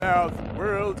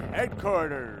world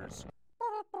headquarters.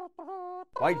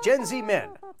 Why Gen Z men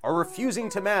are refusing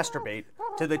to masturbate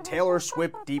to the Taylor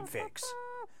Swift deepfakes.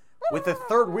 With the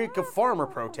third week of farmer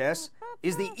protests,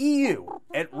 is the EU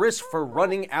at risk for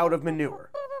running out of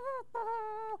manure?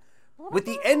 With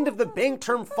the end of the Bank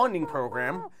Term Funding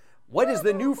Program, what is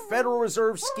the new Federal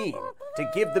Reserve scheme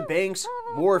to give the banks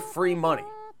more free money?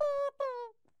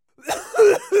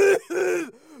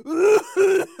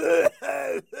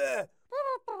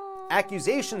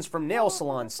 Accusations from nail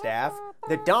salon staff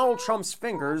that Donald Trump's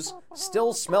fingers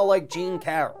still smell like Jean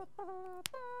Carroll.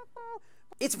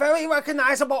 It's very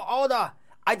recognizable odor.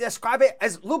 I describe it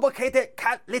as lubricated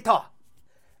cat litter.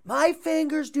 My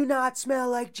fingers do not smell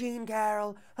like Jean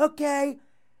Carroll, okay?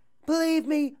 Believe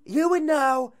me, you would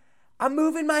know. I'm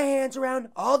moving my hands around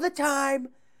all the time.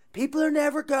 People are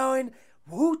never going,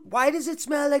 why does it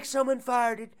smell like someone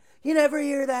farted? You never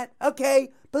hear that,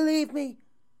 okay? Believe me.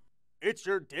 It's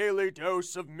your daily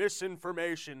dose of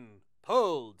misinformation,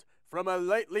 pulled from a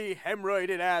lightly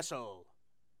hemorrhoided asshole.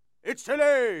 It's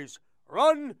today's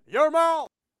Run Your Mouth.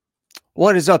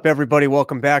 What is up, everybody?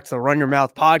 Welcome back to the Run Your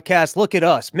Mouth podcast. Look at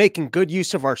us, making good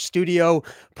use of our studio,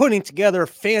 putting together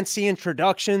fancy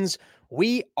introductions.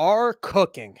 We are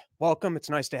cooking. Welcome. It's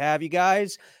nice to have you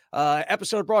guys.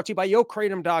 Episode brought to you by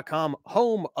YoKratom.com,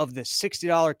 home of the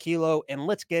 $60 kilo. And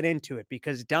let's get into it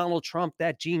because Donald Trump,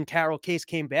 that Jean Carroll case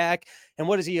came back. And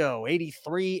what does he owe?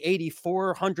 83,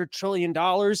 84, $100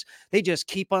 trillion. They just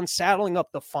keep on saddling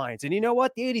up the fines. And you know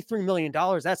what? The $83 million,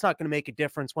 that's not going to make a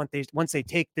difference once they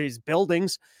take these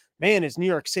buildings. Man, is New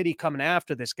York City coming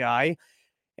after this guy.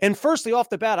 And firstly, off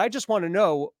the bat, I just want to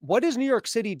know, what is New York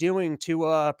City doing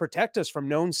to protect us from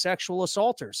known sexual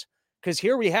assaulters? Because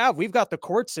here we've got the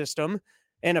court system,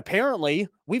 and apparently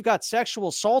we've got sexual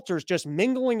assaulters just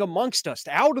mingling amongst us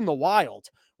out in the wild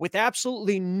with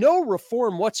absolutely no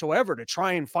reform whatsoever to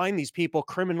try and find these people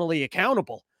criminally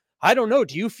accountable. I don't know.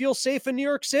 Do you feel safe in New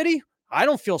York City? I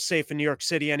don't feel safe in New York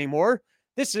City anymore.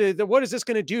 What is this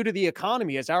going to do to the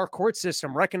economy as our court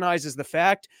system recognizes the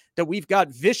fact that we've got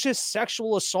vicious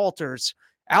sexual assaulters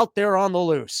out there on the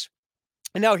loose?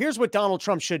 And now here's what Donald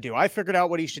Trump should do. I figured out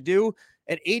what he should do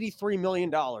at $83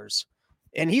 million.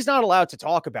 And he's not allowed to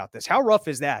talk about this. How rough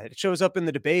is that? It shows up in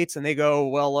the debates and they go,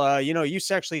 well, you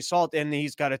sexually assault, and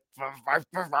he's got a,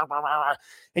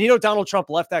 and Donald Trump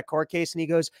left that court case and he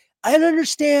goes, I don't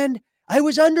understand. I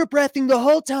was under breathing the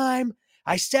whole time.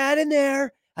 I sat in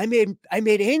there. I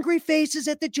made angry faces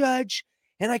at the judge,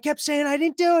 and I kept saying I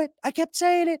didn't do it. I kept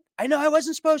saying it. I know I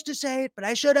wasn't supposed to say it, but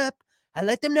I should have. I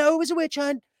let them know it was a witch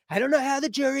hunt. I don't know how the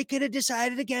jury could have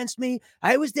decided against me.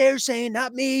 I was there saying,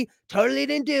 not me. Totally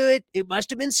didn't do it. It must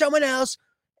have been someone else.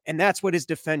 And that's what his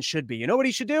defense should be. You know what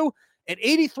he should do? At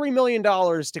 $83 million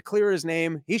to clear his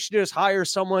name, he should just hire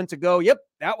someone to go, yep,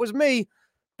 that was me.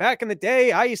 Back in the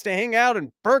day, I used to hang out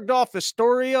in Bergdorf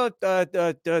Astoria.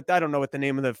 I don't know what the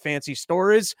name of the fancy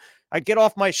store is. I'd get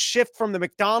off my shift from the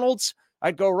McDonald's.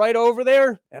 I'd go right over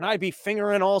there, and I'd be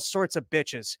fingering all sorts of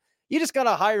bitches. You just got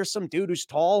to hire some dude who's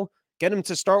tall, get him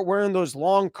to start wearing those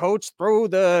long coats, throw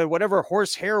the whatever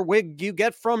horsehair wig you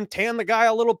get from, tan the guy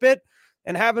a little bit,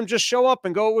 and have him just show up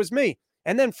and go, it was me.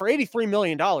 And then for $83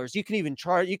 million, you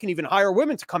can even hire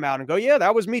women to come out and go, yeah,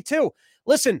 that was me too.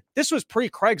 Listen, this was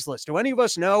pre-Craigslist. Do any of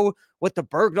us know what the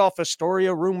Bergdorf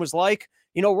Astoria room was like?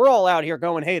 We're all out here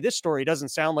going, hey, this story doesn't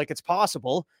sound like it's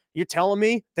possible. You're telling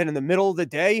me that in the middle of the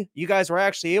day, you guys were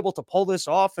actually able to pull this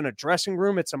off in a dressing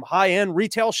room at some high-end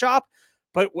retail shop?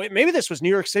 But maybe this was New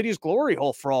York City's glory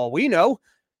hole for all we know.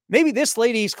 Maybe this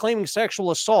lady's claiming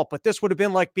sexual assault, but this would have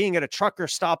been like being at a trucker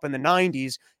stop in the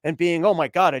 90s and being, oh my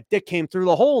God, a dick came through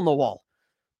the hole in the wall.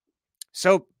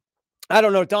 So I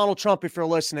don't know, Donald Trump, if you're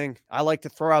listening, I like to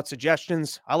throw out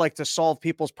suggestions. I like to solve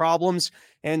people's problems.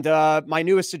 And my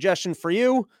newest suggestion for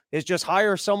you is just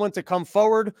hire someone to come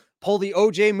forward, pull the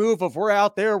OJ move of we're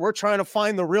out there, we're trying to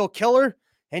find the real killer.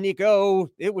 And you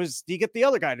get the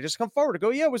other guy to just come forward and go,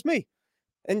 yeah, it was me.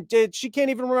 And she can't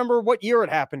even remember what year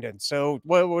it happened in. So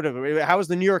how is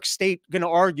the New York State going to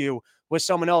argue with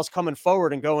someone else coming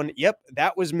forward and going, yep,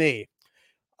 that was me?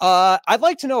 I'd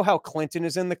like to know how Clinton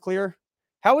is in the clear.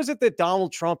 How is it that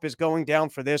Donald Trump is going down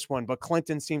for this one, but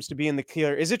Clinton seems to be in the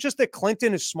clear? Is it just that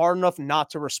Clinton is smart enough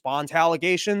not to respond to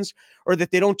allegations, or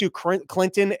that they don't do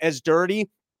Clinton as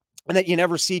dirty, and that you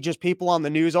never see just people on the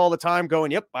news all the time going,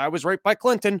 yep, I was right by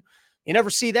Clinton? You never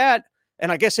see that.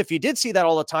 And I guess if you did see that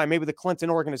all the time, maybe the Clinton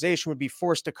organization would be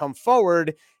forced to come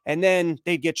forward, and then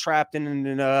they'd get trapped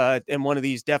in one of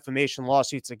these defamation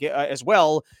lawsuits as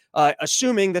well,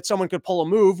 assuming that someone could pull a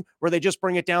move where they just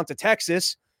bring it down to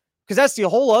Texas. Because that's the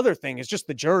whole other thing, is just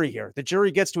the jury here. The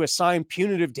jury gets to assign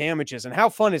punitive damages. And how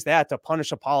fun is that to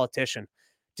punish a politician?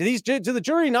 Do the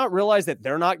jury not realize that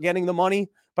they're not getting the money?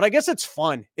 But I guess it's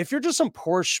fun. If you're just some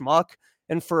poor schmuck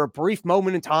and for a brief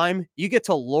moment in time, you get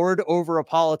to lord over a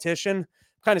politician.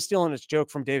 Kind of stealing his joke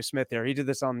from Dave Smith there. He did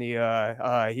this on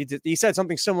the he said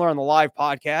something similar on the live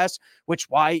podcast, which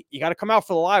why you got to come out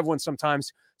for the live one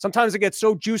sometimes. Sometimes it gets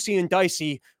so juicy and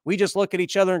dicey. We just look at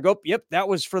each other and go, yep, that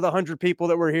was for the 100 people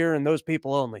that were here and those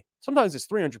people only. Sometimes it's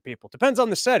 300 people. Depends on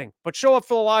the setting, but show up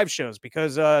for the live shows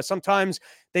because sometimes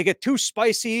they get too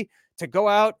spicy to go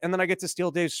out and then I get to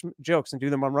steal Dave's jokes and do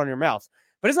them on Run Your Mouth.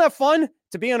 But isn't that fun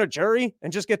to be on a jury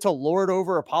and just get to lord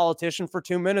over a politician for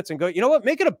 2 minutes and go, you know what,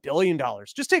 make it $1 billion.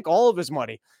 Just take all of his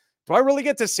money. Do I really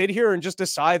get to sit here and just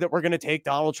decide that we're going to take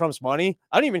Donald Trump's money?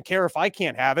 I don't even care if I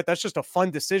can't have it. That's just a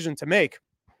fun decision to make.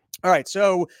 All right,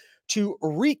 so to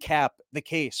recap the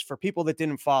case for people that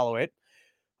didn't follow it,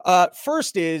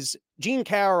 first is Jean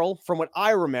Carroll, from what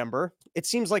I remember, it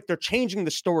seems like they're changing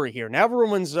the story here. Now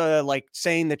everyone's like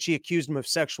saying that she accused him of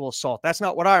sexual assault. That's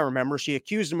not what I remember. She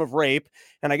accused him of rape,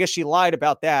 and I guess she lied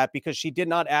about that because she did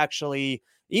not actually,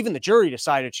 even the jury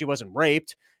decided she wasn't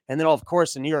raped. And then, of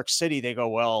course, in New York City, they go,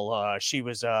 well, she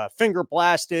was finger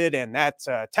blasted, and that's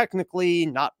technically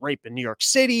not rape in New York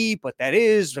City, but that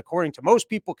is, according to most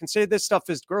people, considered this stuff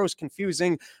is gross,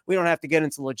 confusing. We don't have to get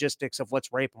into the logistics of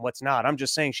what's rape and what's not. I'm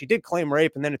just saying she did claim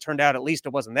rape, and then it turned out at least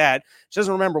it wasn't that. She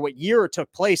doesn't remember what year it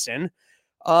took place in.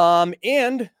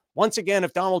 And once again,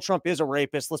 if Donald Trump is a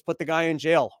rapist, let's put the guy in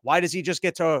jail. Why does he just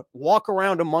get to walk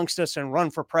around amongst us and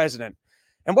run for president?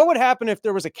 And what would happen if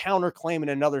there was a counterclaim in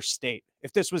another state?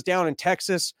 If this was down in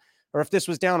Texas or if this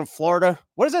was down in Florida?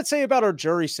 What does that say about our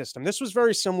jury system? This was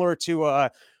very similar to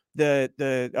you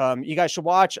guys should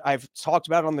watch. I've talked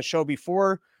about it on the show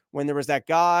before when there was that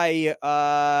guy,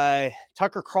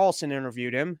 Tucker Carlson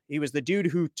interviewed him. He was the dude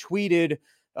who tweeted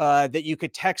that you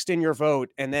could text in your vote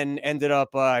and then ended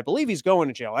up, I believe he's going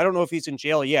to jail. I don't know if he's in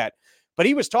jail yet, but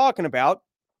he was talking about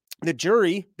the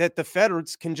jury that the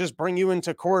feds can just bring you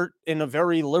into court in a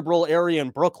very liberal area in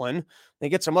Brooklyn. They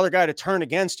get some other guy to turn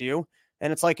against you.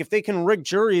 And it's like, if they can rig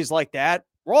juries like that,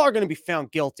 we're all going to be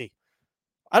found guilty.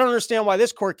 I don't understand why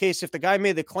this court case, if the guy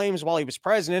made the claims while he was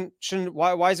president,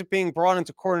 why is it being brought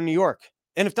into court in New York?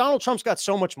 And if Donald Trump's got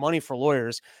so much money for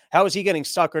lawyers, how is he getting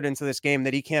suckered into this game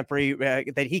that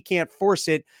he can't force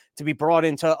it to be brought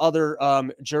into other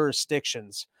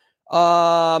jurisdictions?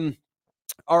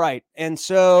 All right. And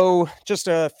so just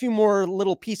a few more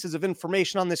little pieces of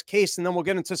information on this case, and then we'll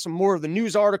get into some more of the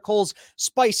news articles.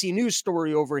 Spicy news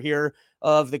story over here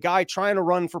of the guy trying to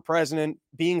run for president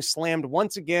being slammed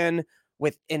once again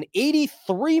with an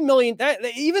 $83 million.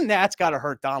 Even that's got to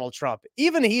hurt Donald Trump.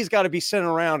 Even he's got to be sitting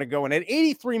around and going, at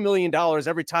 $83 million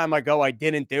every time I go, I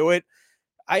didn't do it.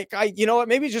 You know what?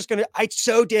 Maybe just going to, I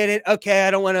so did it. Okay.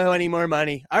 I don't want to owe any more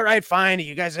money. All right, fine.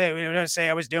 You guys say, we're going to say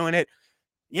I was doing it.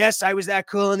 Yes, I was that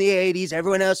cool in the 80s.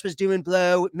 Everyone else was doing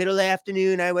blow. Middle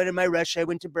afternoon, I went in my rush. I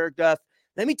went to Bergdorf.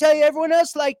 Let me tell you, everyone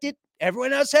else liked it.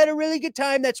 Everyone else had a really good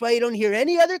time. That's why you don't hear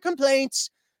any other complaints.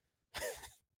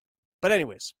 But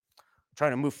anyways,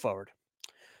 trying to move forward.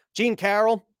 Jean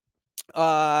Carroll,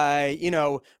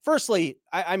 firstly,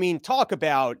 I mean, talk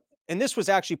about, and this was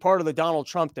actually part of the Donald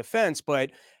Trump defense,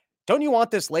 but don't you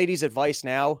want this lady's advice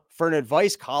now for an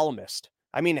advice columnist?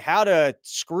 I mean, how to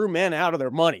screw men out of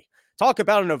their money. Talk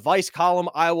about an advice column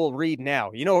I will read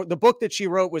now. You know, the book that she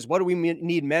wrote was What Do We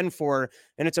Need Men For?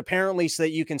 And it's apparently so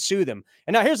that you can sue them.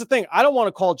 And now here's the thing. I don't want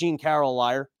to call Jean Carroll a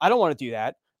liar. I don't want to do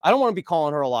that. I don't want to be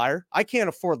calling her a liar. I can't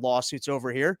afford lawsuits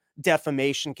over here,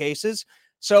 defamation cases.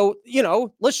 So,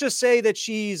 let's just say that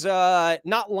she's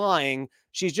not lying.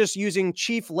 She's just using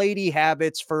chief lady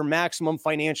habits for maximum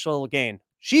financial gain.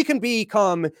 She can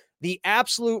become the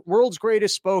absolute world's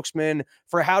greatest spokesman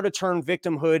for how to turn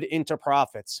victimhood into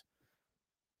profits.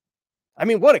 I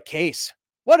mean, what a case.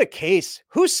 What a case.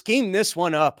 Who schemed this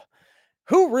one up?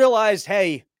 Who realized,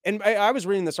 hey, and I was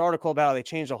reading this article about how they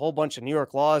changed a whole bunch of New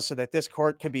York laws so that this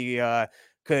court could be,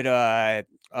 could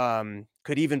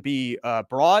even be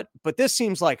brought. But this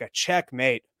seems like a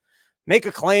checkmate. Make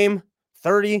a claim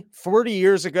 30, 40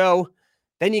 years ago.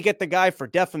 Then you get the guy for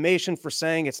defamation for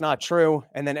saying it's not true.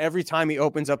 And then every time he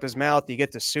opens up his mouth, you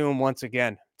get to sue him once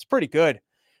again. It's pretty good.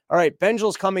 All right,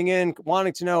 Benjel's coming in,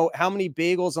 wanting to know how many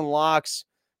bagels and lox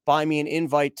buy me an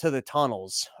invite to the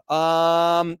tunnels.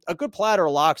 A good platter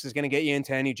of lox is going to get you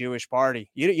into any Jewish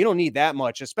party. You don't need that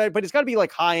much, but it's got to be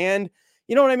like high end.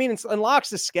 You know what I mean? And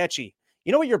lox is sketchy.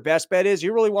 You know what your best bet is?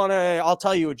 You really want to, I'll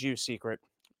tell you a Jew secret.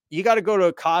 You got to go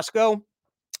to Costco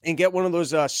and get one of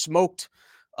those smoked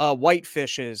white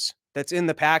fishes that's in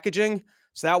the packaging.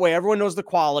 So that way everyone knows the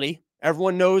quality.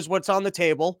 Everyone knows what's on the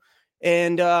table.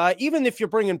 And even if you're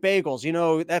bringing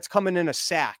bagels, that's coming in a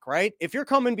sack, right? If you're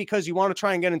coming because you want to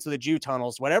try and get into the Jew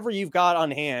tunnels, whatever you've got on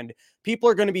hand, people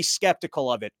are going to be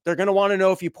skeptical of it. They're going to want to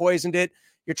know if you poisoned it.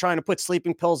 You're trying to put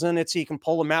sleeping pills in it so you can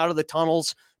pull them out of the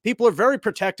tunnels. People are very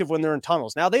protective when they're in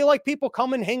tunnels. Now, they like people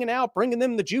coming, hanging out, bringing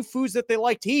them the Jew foods that they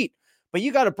like to eat. But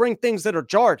you got to bring things that are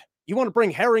jarred. You want to bring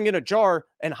herring in a jar,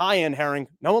 and high-end herring.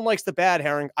 No one likes the bad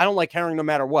herring. I don't like herring no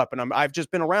matter what, but I've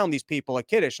just been around these people at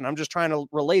Kiddush, and I'm just trying to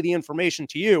relay the information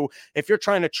to you. If you're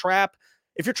trying to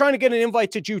get an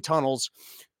invite to Jew tunnels,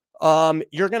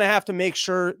 you're going to have to make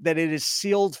sure that it is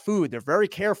sealed food. They're very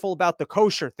careful about the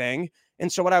kosher thing.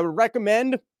 And so what I would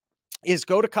recommend is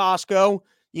go to Costco.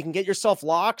 You can get yourself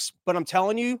locks, but I'm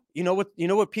telling you, you know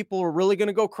what people are really going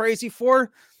to go crazy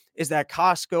for is that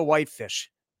Costco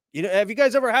whitefish. Have you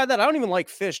guys ever had that? I don't even like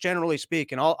fish, generally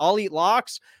speaking. I'll eat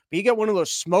lox, but you get one of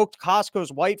those smoked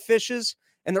Costco's white fishes,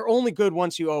 and they're only good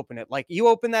once you open it. Like, you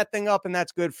open that thing up, and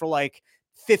that's good for like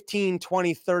 15,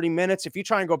 20, 30 minutes. If you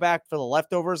try and go back for the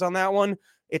leftovers on that one,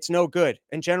 it's no good.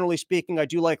 And generally speaking, I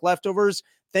do like leftovers.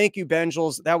 Thank you,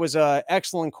 Benjels. That was an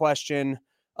excellent question,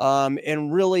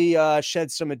 and really shed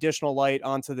some additional light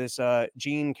onto this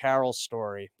Jean Carroll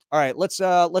story. All right, let's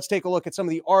take a look at some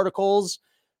of the articles.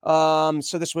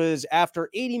 So this was after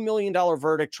 $80 million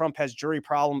verdict. Trump has jury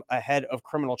problem ahead of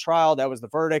criminal trial. That was the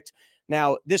verdict.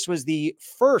 Now, this was the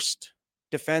first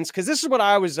defense, because this is what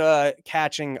I was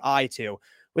catching eye to,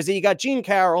 was that you got Jean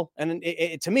Carroll. And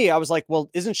to me, I was like, well,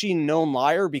 isn't she a known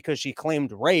liar because she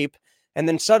claimed rape? And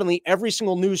then suddenly every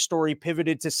single news story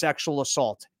pivoted to sexual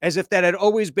assault, as if that had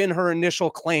always been her initial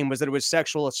claim, was that it was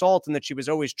sexual assault and that she was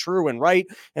always true and right.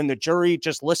 And the jury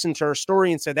just listened to her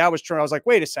story and said that was true. I was like,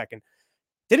 wait a second.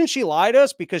 Didn't she lie to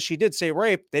us? Because she did say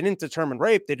rape. They didn't determine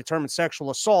rape. They determined sexual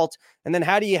assault. And then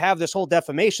how do you have this whole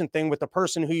defamation thing with the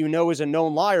person who you know is a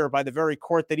known liar by the very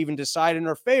court that even decided in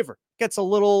her favor? Gets a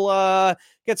little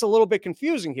bit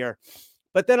confusing here.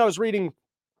 But then I was reading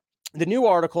the new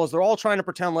articles. They're all trying to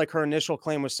pretend like her initial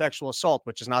claim was sexual assault,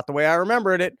 which is not the way I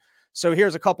remembered it. So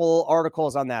here's a couple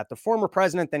articles on that. The former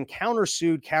president then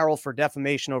countersued Carroll for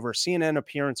defamation over a CNN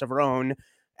appearance of her own.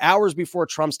 Hours before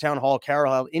Trump's town hall,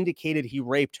 Carroll indicated he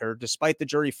raped her, despite the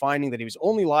jury finding that he was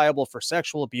only liable for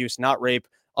sexual abuse, not rape,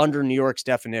 under New York's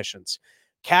definitions.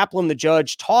 Kaplan, the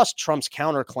judge, tossed Trump's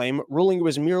counterclaim, ruling it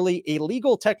was merely a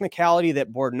legal technicality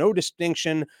that bore no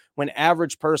distinction when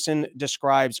average person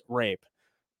describes rape.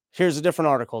 Here's a different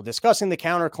article. Discussing the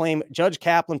counterclaim, Judge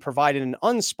Kaplan provided an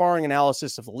unsparring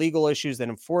analysis of the legal issues that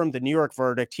informed the New York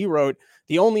verdict. He wrote,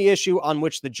 the only issue on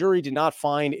which the jury did not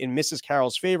find in Mrs.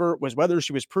 Carroll's favor was whether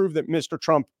she was proved that Mr.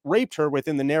 Trump raped her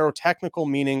within the narrow technical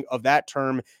meaning of that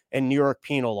term in New York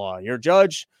penal law. Your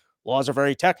judge, laws are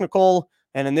very technical.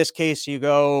 And in this case, you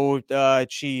go,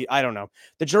 I don't know.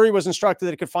 The jury was instructed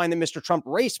that it could find that Mr. Trump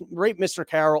raped Mr.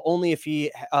 Carroll only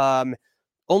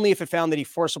if it found that he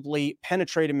forcibly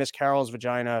penetrated Miss Carroll's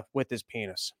vagina with his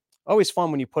penis. Always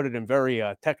fun when you put it in very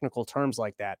technical terms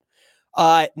like that.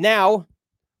 Now,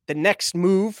 the next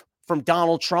move from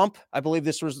Donald Trump, I believe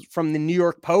this was from the New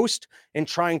York Post, in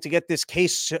trying to get this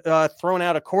case thrown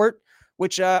out of court,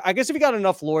 which I guess if you got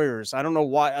enough lawyers, I don't know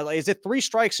why. Is it 3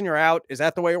 strikes and you're out? Is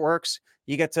that the way it works?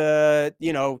 You get to,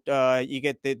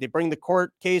 they bring the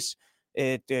court case,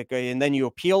 and then you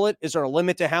appeal it. Is there a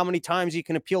limit to how many times you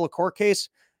can appeal a court case?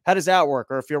 How does that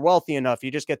work? Or if you're wealthy enough, you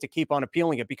just get to keep on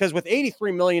appealing it? Because with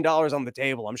 $83 million on the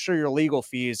table, I'm sure your legal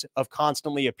fees of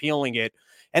constantly appealing it.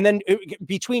 And then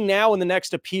between now and the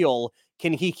next appeal,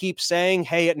 can he keep saying,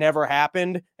 hey, it never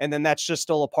happened? And then that's just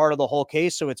still a part of the whole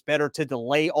case. So it's better to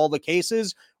delay all the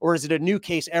cases? Or is it a new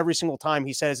case every single time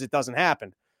he says it doesn't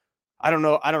happen? I don't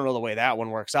know. I don't know the way that one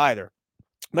works either.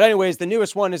 But anyways, the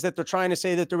newest one is that they're trying to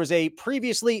say that there was a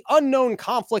previously unknown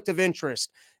conflict of interest,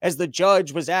 as the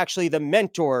judge was actually the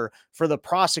mentor for the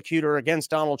prosecutor against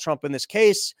Donald Trump in this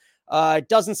case. It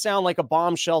doesn't sound like a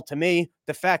bombshell to me.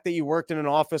 The fact that you worked in an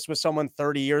office with someone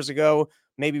 30 years ago,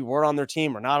 maybe were on their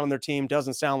team or not on their team,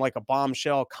 doesn't sound like a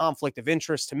bombshell conflict of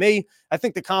interest to me. I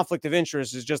think the conflict of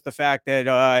interest is just the fact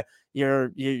that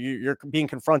you're being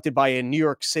confronted by a New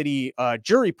York City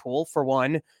jury pool, for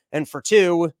one, and for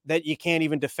two, that you can't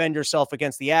even defend yourself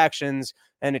against the actions,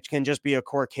 and it can just be a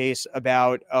court case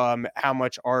about how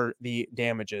much are the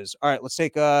damages. All right, let's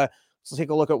take a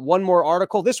look at one more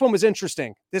article. This one was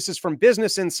interesting. This is from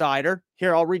Business Insider.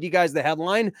 Here, I'll read you guys the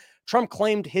headline. Trump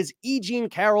claimed his Jean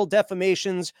Carroll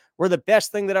defamations were the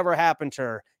best thing that ever happened to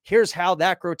her. Here's how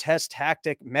that grotesque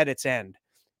tactic met its end.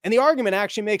 And the argument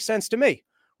actually makes sense to me.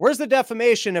 Where's the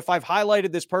defamation if I've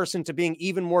highlighted this person to being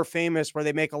even more famous, where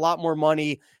they make a lot more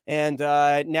money, and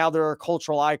now they're a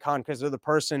cultural icon because they're the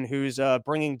person who's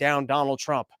bringing down Donald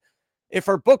Trump? If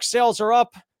her book sales are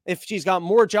up, if she's got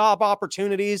more job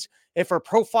opportunities, if her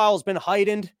profile has been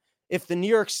heightened, if the New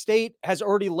York State has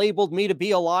already labeled me to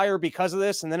be a liar because of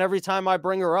this, and then every time I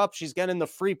bring her up, she's getting the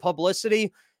free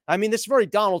publicity. I mean, this is very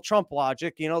Donald Trump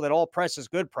logic, that all press is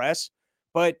good press,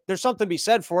 but there's something to be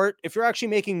said for it. If you're actually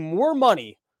making more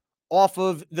money off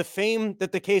of the fame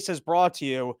that the case has brought to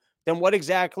you, then what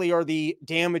exactly are the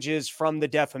damages from the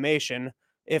defamation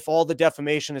if all the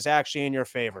defamation is actually in your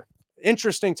favor?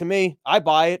 Interesting to me. I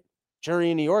buy it.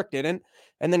 Jury in New York didn't.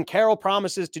 And then Carol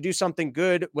promises to do something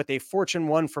good with a Fortune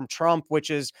 1 from Trump,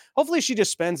 which is hopefully she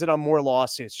just spends it on more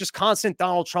lawsuits, just constant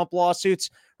Donald Trump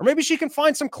lawsuits. Or maybe she can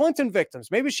find some Clinton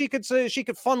victims. Maybe she could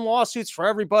fund lawsuits for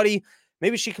everybody.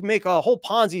 Maybe she could make a whole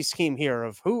Ponzi scheme here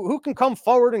of who can come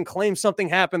forward and claim something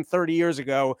happened 30 years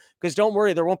ago. Because don't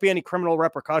worry, there won't be any criminal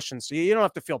repercussions. So you don't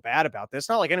have to feel bad about this. It's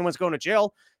not like anyone's going to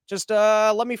jail. Just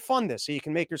let me fund this so you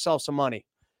can make yourself some money.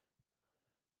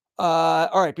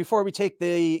 All right, before we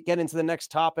get into the next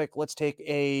topic, let's take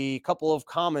a couple of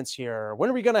comments here. When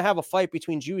are we going to have a fight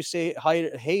between Jewish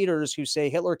haters who say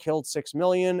Hitler killed 6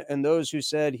 million and those who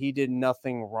said he did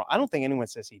nothing wrong? I don't think anyone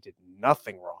says he did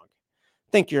nothing wrong. I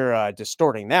think you're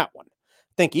distorting that one.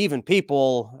 I think even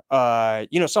people,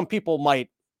 some people might,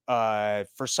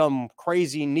 for some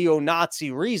crazy neo-Nazi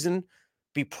reason,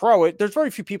 be pro it. There's very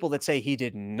few people that say he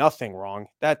did nothing wrong.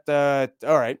 All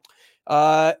right.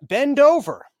 Bend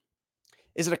over.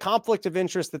 Is it a conflict of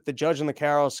interest that the judge in the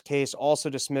Carol's case also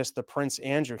dismissed the Prince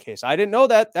Andrew case? I didn't know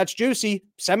that. That's juicy.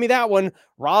 Send me that one.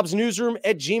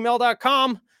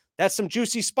 robsnewsroom@gmail.com. That's some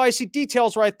juicy, spicy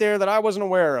details right there that I wasn't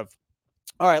aware of.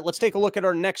 All right, let's take a look at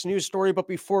our next news story. But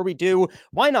before we do,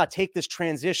 why not take this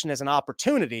transition as an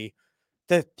opportunity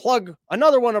to plug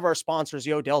another one of our sponsors,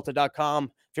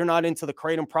 YoDelta.com. If you're not into the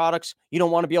Kratom products, you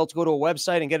don't want to be able to go to a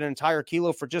website and get an entire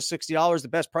kilo for just $60, the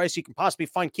best price you can possibly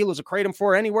find kilos of Kratom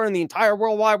for anywhere in the entire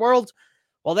worldwide world.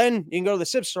 Well, then you can go to the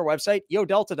SIP store website,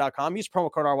 YoDelta.com. Use promo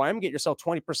code RYM, get yourself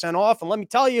 20% off. And let me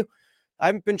tell you, I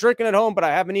haven't been drinking at home, but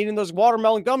I have been eating those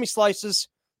watermelon gummy slices.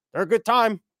 They're a good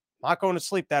time. I'm not going to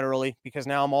sleep that early because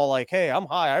now I'm all like, hey, I'm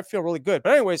high. I feel really good.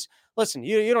 But anyways, listen,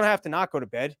 you don't have to not go to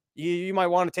bed. You might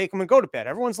want to take them and go to bed.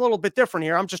 Everyone's a little bit different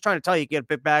here. I'm just trying to tell you, get a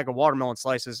big bag of watermelon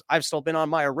slices. I've still been on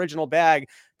my original bag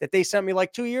that they sent me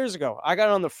like 2 years ago. I got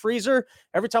it on the freezer.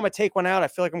 Every time I take one out, I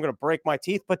feel like I'm going to break my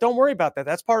teeth. But don't worry about that.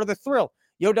 That's part of the thrill.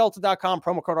 YoDelta.com,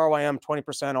 promo code RYM,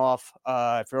 20% off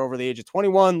if you're over the age of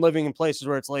 21, living in places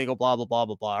where it's legal, blah, blah, blah,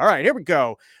 blah, blah. All right, here we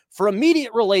go. For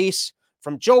immediate release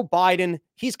from Joe Biden,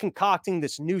 he's concocting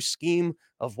this new scheme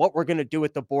of what we're going to do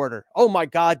at the border. Oh my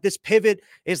God, this pivot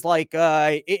is like,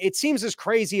 it seems as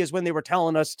crazy as when they were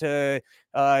telling us to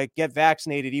get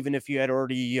vaccinated, even if you had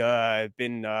already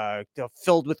been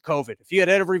filled with COVID. If you had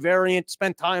every variant,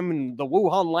 spent time in the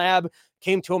Wuhan lab,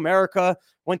 came to America,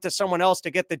 went to someone else to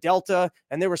get the Delta,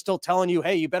 and they were still telling you,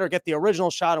 hey, you better get the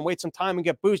original shot and wait some time and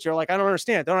get boosted. You're like, I don't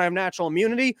understand. They don't have natural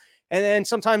immunity. And then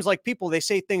sometimes like people, they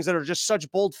say things that are just such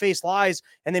bold-faced lies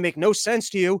and they make no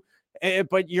sense to you.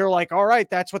 But you're like, all right,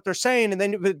 that's what they're saying. And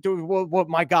then,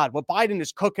 my God, what Biden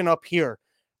is cooking up here.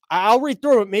 I'll read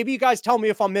through it. Maybe you guys tell me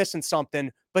if I'm missing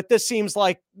something, but this seems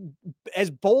like as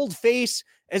bold-faced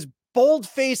as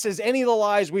any of the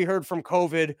lies we heard from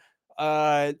COVID.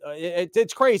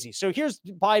 It's crazy. So here's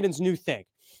Biden's new thing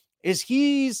is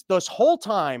this whole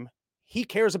time he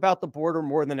cares about the border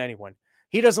more than anyone.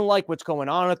 He doesn't like what's going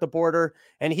on at the border,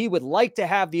 and he would like to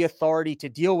have the authority to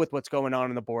deal with what's going on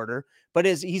in the border. But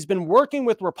as he's been working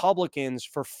with Republicans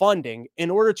for funding in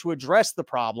order to address the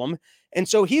problem. And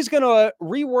so he's going to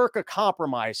rework a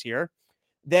compromise here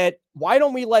that why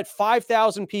don't we let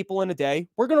 5,000 people in a day?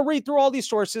 We're going to read through all these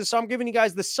sources. So I'm giving you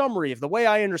guys the summary of the way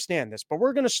I understand this, but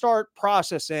we're going to start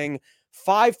processing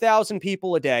 5,000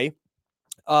 people a day.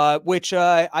 Which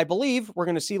I believe we're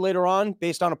going to see later on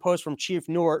based on a post from Chief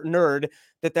Nerd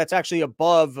that's actually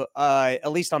above,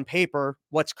 at least on paper,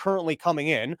 what's currently coming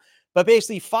in. But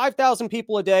basically 5,000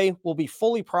 people a day will be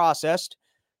fully processed.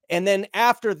 And then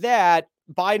after that,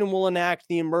 Biden will enact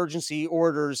the emergency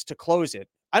orders to close it.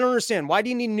 I don't understand. Why do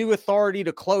you need new authority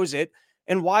to close it?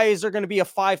 And why is there going to be a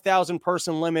 5,000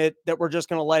 person limit that we're just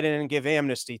going to let in and give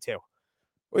amnesty to?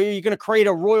 Or are you going to create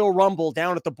a Royal Rumble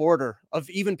down at the border of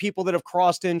even people that have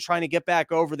crossed in trying to get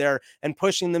back over there and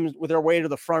pushing them with their way to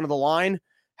the front of the line?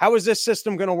 How is this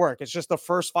system going to work? It's just the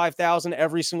first 5,000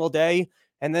 every single day.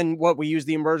 And then we use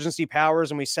the emergency powers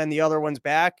and we send the other ones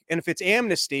back. And if it's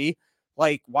amnesty,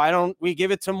 like, why don't we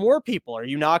give it to more people? Are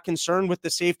you not concerned with the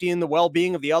safety and the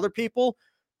well-being of the other people?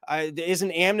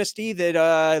 Isn't amnesty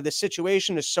that the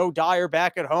situation is so dire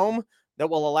back at home that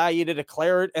will allow you to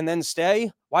declare it and then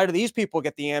stay? Why do these people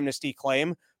get the amnesty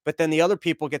claim, but then the other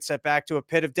people get sent back to a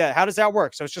pit of death. How does that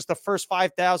work? So it's just the first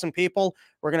 5,000 people.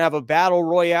 We're going to have a battle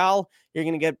royale. You're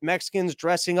going to get Mexicans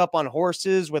dressing up on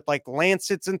horses with like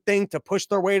lancets and things to push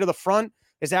their way to the front.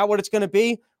 Is that what it's going to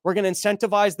be? We're going to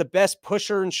incentivize the best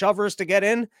pusher and shovers to get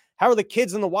in. How are the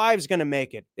kids and the wives going to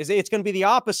make it? It's going to be the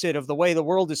opposite of the way the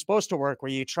world is supposed to work,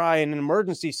 where you try in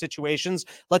emergency situations,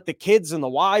 let the kids and the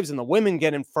wives and the women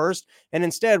get in first. And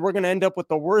instead, we're going to end up with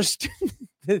the worst.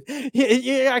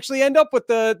 You actually end up with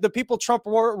the people Trump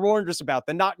warned us about,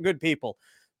 the not good people.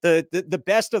 The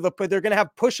best of they're going to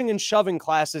have pushing and shoving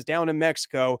classes down in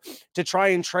Mexico to try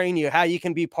and train you how you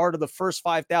can be part of the first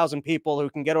 5,000 people who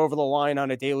can get over the line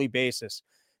on a daily basis.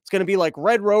 It's going to be like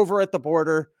Red Rover at the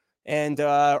border. And,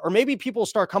 or maybe people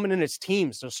start coming in as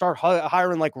teams. They'll start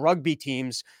hiring like rugby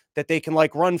teams that they can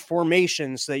like run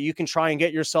formations so that you can try and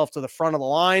get yourself to the front of the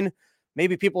line.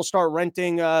 Maybe people start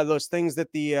renting those things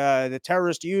that the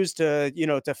terrorists use to,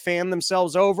 to fan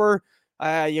themselves over.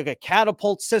 You get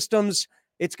catapult systems.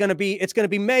 It's going to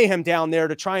be mayhem down there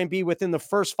to try and be within the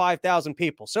first 5,000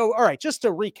 people. So, all right, just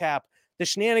to recap the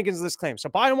shenanigans of this claim. So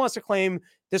Biden wants to claim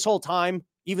this whole time,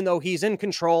 even though he's in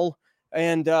control,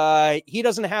 and he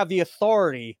doesn't have the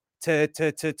authority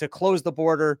to close the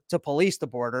border, to police the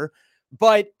border.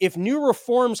 But if new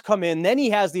reforms come in, then he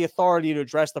has the authority to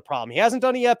address the problem. He hasn't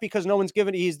done it yet because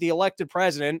he's the elected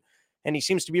president, and he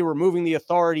seems to be removing the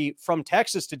authority from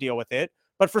Texas to deal with it.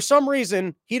 But for some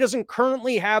reason, he doesn't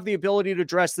currently have the ability to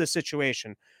address this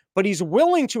situation. But he's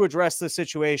willing to address the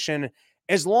situation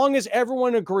as long as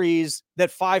everyone agrees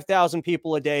that 5,000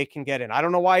 people a day can get in. I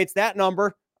don't know why it's that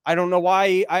number. I don't know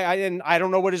why. I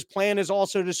don't know what his plan is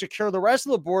also to secure the rest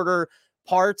of the border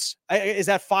parts. Is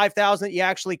that 5,000 that you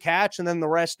actually catch, and then the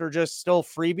rest are just still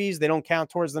freebies? They don't count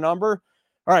towards the number.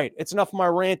 All right, it's enough of my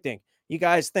ranting. You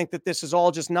guys think that this is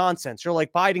all just nonsense. You're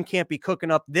like, Biden can't be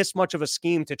cooking up this much of a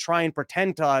scheme to try and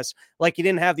pretend to us like he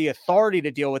didn't have the authority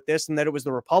to deal with this and that it was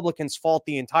the Republicans' fault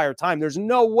the entire time. There's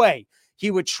no way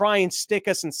he would try and stick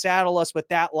us and saddle us with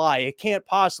that lie. It can't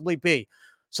possibly be.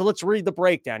 So let's read the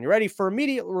breakdown. You ready? For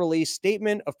immediate release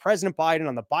statement of President Biden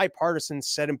on the bipartisan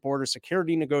Senate border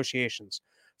security negotiations.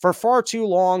 For far too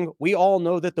long, we all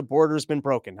know that the border has been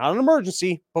broken. Not an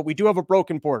emergency, but we do have a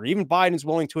broken border. Even Biden's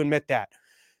willing to admit that.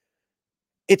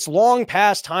 It's long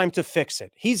past time to fix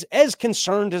it. He's as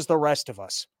concerned as the rest of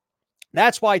us.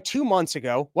 That's why 2 months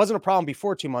ago, wasn't a problem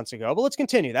before 2 months ago, but let's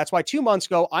continue. That's why 2 months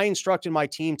ago, I instructed my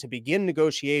team to begin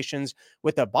negotiations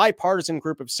with a bipartisan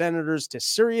group of senators to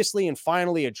seriously and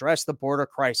finally address the border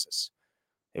crisis.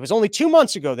 It was only 2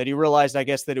 months ago that he realized, I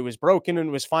guess, that it was broken and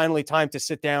it was finally time to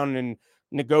sit down and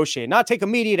negotiate, not take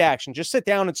immediate action, just sit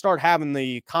down and start having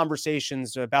the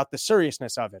conversations about the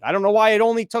seriousness of it. I don't know why it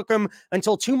only took him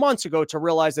until 2 months ago to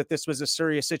realize that this was a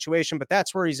serious situation, but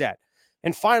that's where he's at.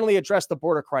 And finally address the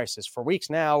border crisis. For weeks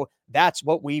now, that's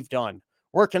what we've done.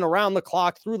 Working around the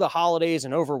clock through the holidays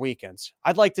and over weekends.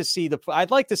 I'd like to see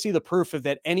the proof of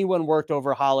that anyone worked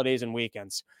over holidays and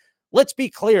weekends. Let's be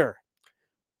clear.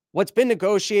 What's been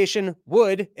negotiation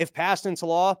would, if passed into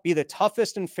law, be the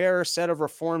toughest and fairest set of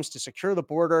reforms to secure the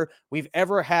border we've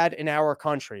ever had in our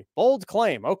country. Bold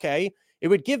claim. Okay. It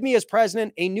would give me as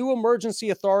president a new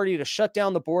emergency authority to shut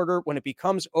down the border when it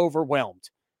becomes overwhelmed.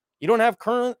 You don't have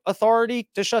current authority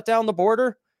to shut down the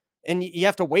border, and you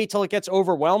have to wait till it gets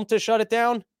overwhelmed to shut it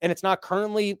down, and it's not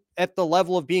currently at the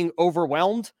level of being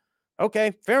overwhelmed.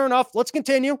 Okay, fair enough. Let's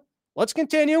continue.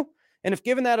 And if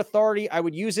given that authority, I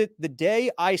would use it the day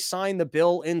I sign the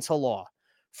bill into law.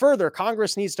 Further,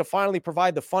 Congress needs to finally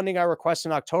provide the funding I request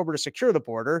in October to secure the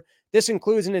border. This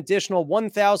includes an additional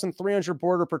 1,300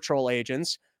 Border Patrol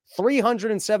agents,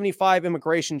 375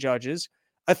 immigration judges,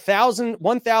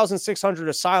 1,600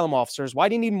 asylum officers. Why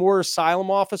do you need more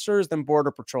asylum officers than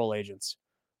Border Patrol agents?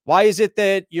 Why is it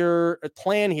that your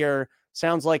plan here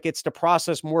sounds like it's to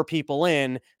process more people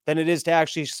in than it is to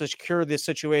actually secure this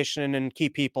situation and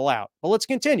keep people out? Well, let's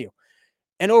continue.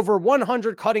 And over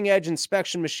 100 cutting-edge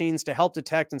inspection machines to help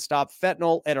detect and stop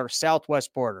fentanyl at our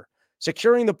southwest border.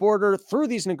 Securing the border through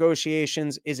these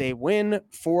negotiations is a win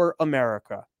for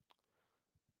America.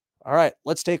 All right,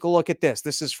 let's take a look at this.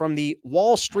 This is from the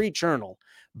Wall Street Journal.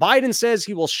 Biden says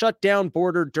he will shut down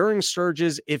border during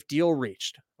surges if deal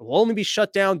reached. It will only be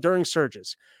shut down during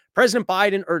surges. President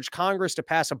Biden urged Congress to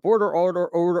pass a border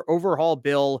overhaul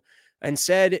bill and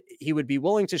said he would be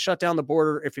willing to shut down the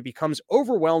border if it becomes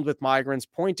overwhelmed with migrants,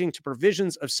 pointing to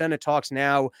provisions of Senate talks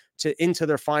now into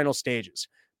their final stages.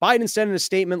 Biden said in a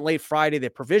statement late Friday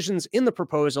that provisions in the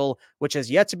proposal, which has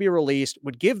yet to be released,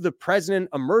 would give the president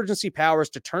emergency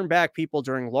powers to turn back people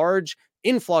during large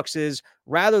influxes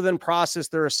rather than process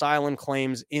their asylum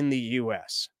claims in the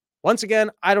U.S. Once again,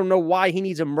 I don't know why he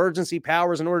needs emergency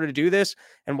powers in order to do this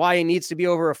and why he needs to be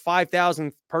over a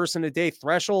 5,000 person a day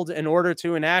threshold in order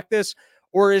to enact this,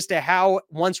 or as to how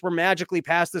once we're magically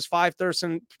past this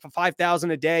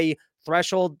 5,000 a day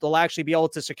threshold, they'll actually be able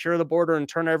to secure the border and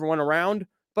turn everyone around.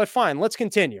 But fine, let's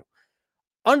continue.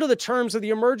 Under the terms of the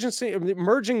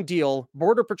emerging deal,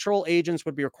 Border Patrol agents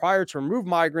would be required to remove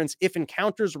migrants if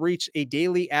encounters reach a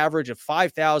daily average of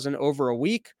 5,000 over a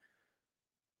week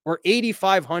or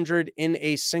 8,500 in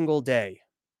a single day.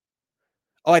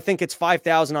 Oh, I think it's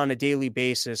 5,000 on a daily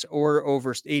basis or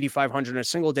over 8,500 in a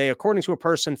single day, according to a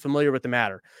person familiar with the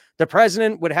matter. The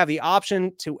president would have the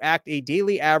option to act a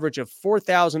daily average of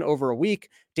 4,000 over a week.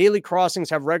 Daily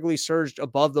crossings have regularly surged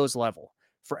above those levels.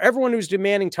 For everyone who's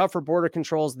demanding tougher border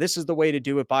controls, this is the way to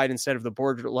do it, Biden, instead of the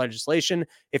border legislation.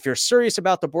 If you're serious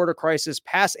about the border crisis,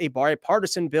 pass a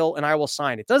bipartisan bill and I will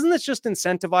sign it. Doesn't this just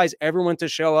incentivize everyone to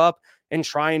show up and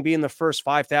try and be in the first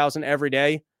 5,000 every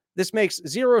day? This makes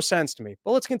zero sense to me,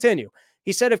 but let's continue.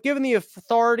 He said if given the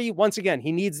authority, once again,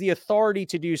 he needs the authority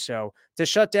to do so, to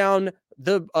shut down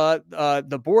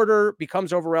the border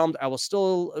becomes overwhelmed, I will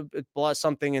still blot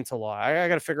something into law. I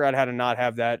got to figure out how to not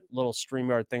have that little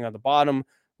StreamYard thing on the bottom,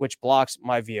 which blocks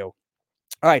my view.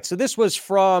 All right, so this was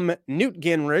from Newt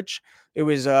Gingrich. It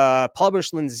was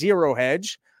published in Zero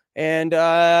Hedge, and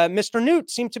Mr.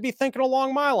 Newt seemed to be thinking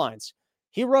along my lines.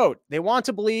 He wrote, they want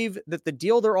to believe that the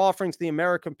deal they're offering to the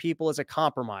American people is a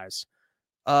compromise.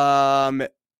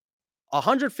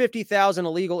 150,000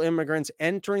 illegal immigrants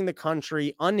entering the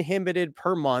country uninhibited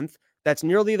per month. That's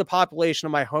nearly the population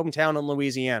of my hometown in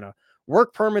Louisiana.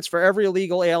 Work permits for every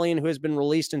illegal alien who has been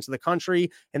released into the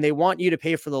country, and they want you to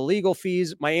pay for the legal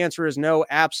fees. My answer is no,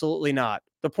 absolutely not.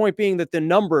 The point being that the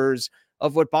numbers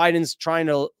of what Biden's trying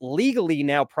to legally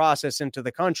now process into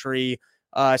the country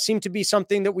seem to be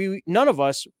something that none of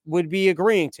us would be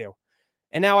agreeing to.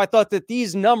 And now I thought that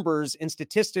these numbers and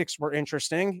statistics were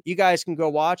interesting. You guys can go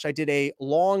watch. I did a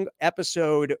long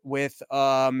episode with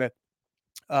Clint,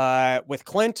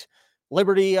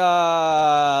 Liberty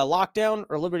Lockdown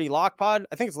or Liberty Lockpod.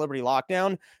 I think it's Liberty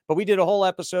Lockdown, but we did a whole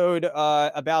episode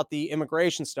about the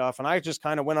immigration stuff. And I just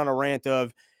kind of went on a rant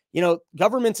of,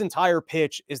 government's entire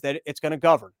pitch is that it's going to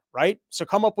govern, right? So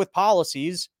come up with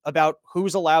policies about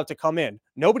who's allowed to come in.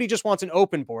 Nobody just wants an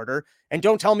open border. And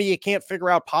don't tell me you can't figure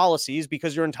out policies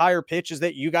because your entire pitch is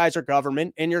that you guys are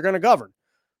government and you're going to govern.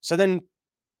 So then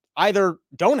either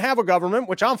don't have a government,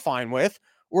 which I'm fine with,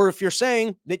 or if you're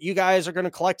saying that you guys are going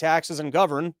to collect taxes and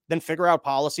govern, then figure out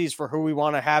policies for who we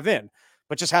want to have in.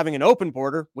 But just having an open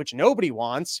border, which nobody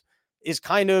wants, is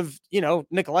kind of,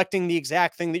 neglecting the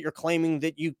exact thing that you're claiming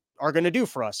that you are going to do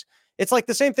for us. It's like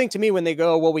the same thing to me when they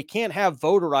go, well, we can't have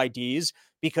voter IDs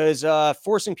because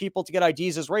forcing people to get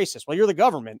IDs is racist. Well, you're the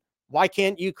government. Why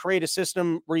can't you create a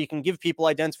system where you can give people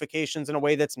identifications in a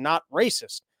way that's not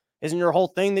racist? Isn't your whole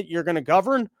thing that you're going to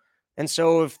govern? And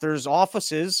so if there's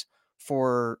offices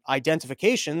for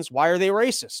identifications, why are they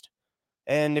racist?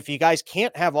 And if you guys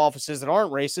can't have offices that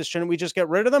aren't racist, shouldn't we just get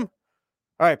rid of them?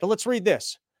 All right, but let's read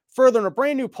this. Further, in a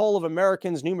brand new poll of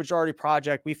Americans' New Majority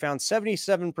Project, we found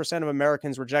 77% of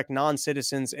Americans reject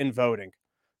non-citizens in voting.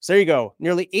 So there you go.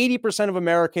 Nearly 80% of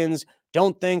Americans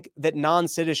don't think that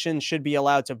non-citizens should be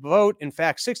allowed to vote. In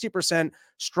fact, 60%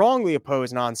 strongly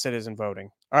oppose non-citizen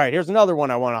voting. All right, here's another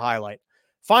one I want to highlight.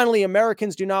 Finally,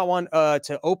 Americans do not want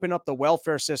to open up the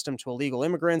welfare system to illegal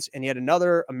immigrants. And yet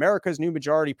another America's New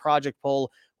Majority Project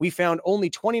poll, we found only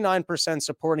 29%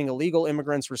 supporting illegal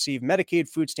immigrants receive Medicaid,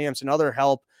 food stamps, and other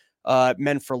help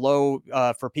meant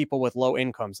for people with low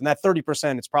incomes. And that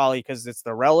 30%, it's probably because it's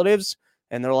their relatives.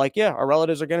 And they're like, yeah, our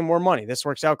relatives are getting more money. This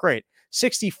works out great.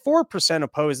 64%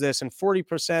 oppose this and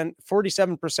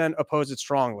 47% oppose it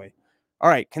strongly.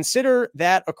 All right, consider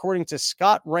that according to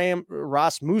Scott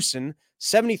Rasmussen,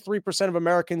 73% of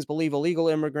Americans believe illegal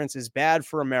immigrants is bad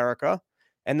for America.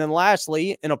 And then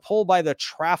lastly, in a poll by the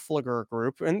Trafalgar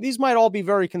Group, and these might all be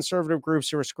very conservative groups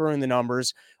who are screwing the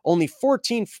numbers, only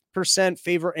 14%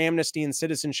 favor amnesty and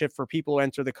citizenship for people who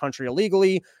enter the country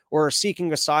illegally or are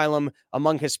seeking asylum.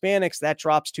 Among Hispanics, that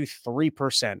drops to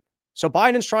 3%. So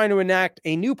Biden's trying to enact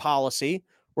a new policy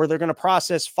where they're going to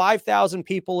process 5,000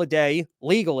 people a day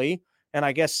legally, and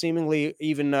I guess seemingly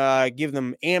even give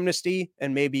them amnesty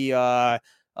and maybe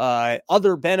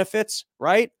other benefits,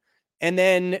 right? And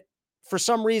then for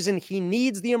some reason, he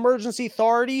needs the emergency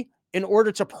authority in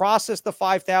order to process the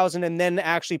 5,000 and then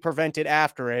actually prevent it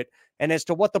after it. And as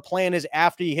to what the plan is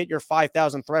after you hit your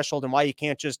 5,000 threshold and why you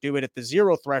can't just do it at the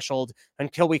 0 threshold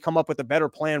until we come up with a better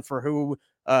plan for who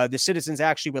the citizens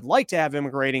actually would like to have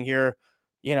immigrating here,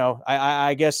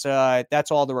 I guess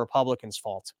that's all the Republicans'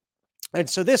 fault. And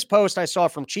so this post I saw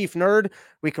from Chief Nerd.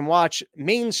 We can watch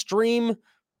mainstream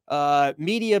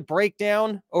media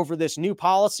breakdown over this new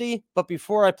policy. But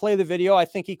before I play the video, I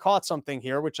think he caught something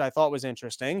here, which I thought was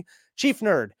interesting. Chief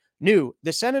Nerd. New,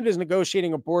 the Senate is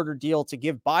negotiating a border deal to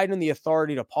give Biden the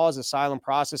authority to pause asylum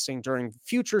processing during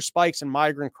future spikes in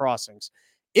migrant crossings.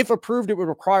 If approved, it would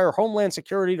require Homeland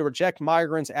Security to reject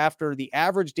migrants after the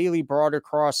average daily border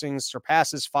crossings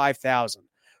surpasses 5,000.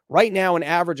 Right now, an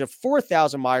average of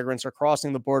 4,000 migrants are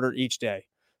crossing the border each day.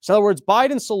 So in other words,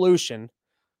 Biden's solution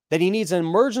that he needs an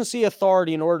emergency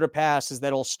authority in order to pass is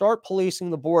that he'll start policing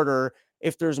the border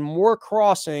if there's more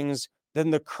crossings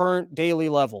than the current daily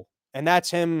level. And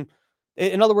that's him.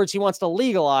 In other words, he wants to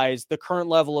legalize the current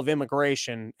level of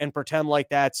immigration and pretend like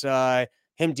that's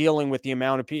him dealing with the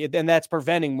amount of people, and that's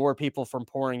preventing more people from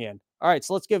pouring in. All right,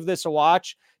 so let's give this a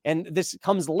watch. And this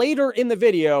comes later in the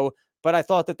video, but I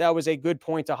thought that that was a good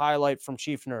point to highlight from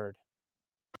Chief Nerd.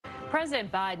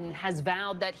 President Biden has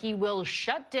vowed that he will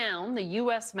shut down the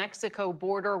U.S.-Mexico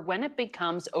border when it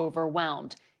becomes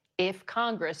overwhelmed, if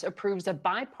Congress approves a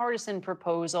bipartisan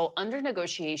proposal under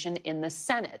negotiation in the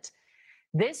Senate.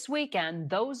 This weekend,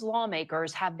 those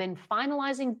lawmakers have been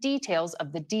finalizing details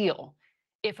of the deal.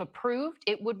 If approved,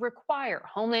 it would require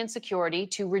Homeland Security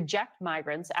to reject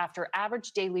migrants after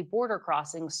average daily border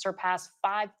crossings surpass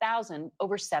 5,000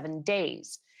 over 7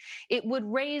 days. It would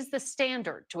raise the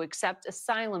standard to accept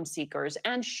asylum seekers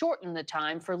and shorten the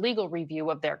time for legal review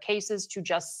of their cases to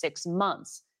just 6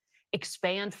 months,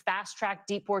 expand fast-track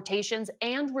deportations,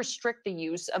 and restrict the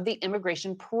use of the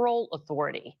Immigration Parole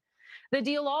Authority. The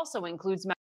deal also includes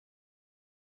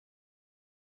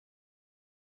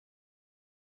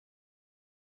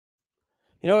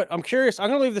You know what? I'm curious. I'm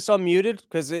going to leave this unmuted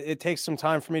because it takes some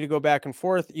time for me to go back and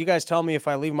forth. You guys tell me if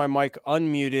I leave my mic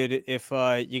unmuted, if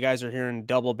you guys are hearing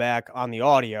double back on the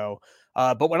audio.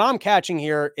 But what I'm catching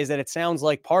here is that it sounds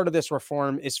like part of this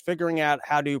reform is figuring out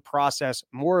how to process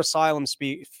more asylum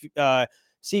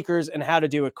seekers and how to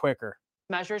do it quicker.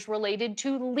 Measures related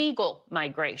to legal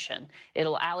migration.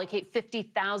 It'll allocate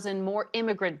 50,000 more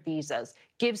immigrant visas,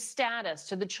 give status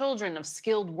to the children of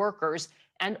skilled workers,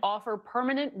 and offer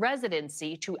permanent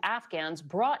residency to Afghans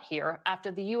brought here after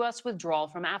the U.S. withdrawal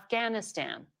from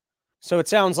Afghanistan. So it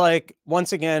sounds like,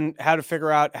 once again, how to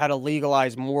figure out how to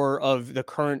legalize more of the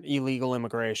current illegal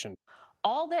immigration.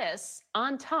 All this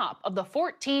on top of the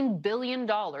 $14 billion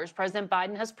President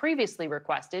Biden has previously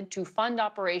requested to fund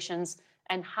operations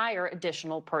and hire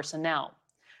additional personnel.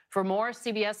 For more,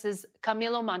 CBS's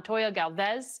Camilo Montoya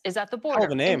Galvez is at the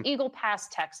border in Eagle Pass,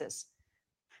 Texas.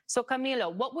 So,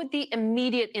 Camilo, what would the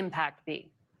immediate impact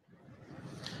be?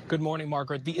 Good morning,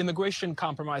 Margaret. The immigration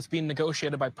compromise being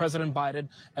negotiated by President Biden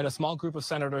and a small group of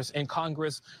senators in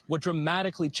Congress would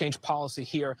dramatically change policy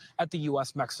here at the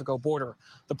U.S.-Mexico border.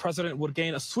 The president would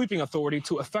gain a sweeping authority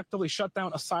to effectively shut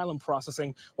down asylum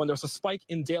processing when there's a spike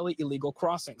in daily illegal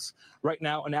crossings. Right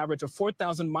now, an average of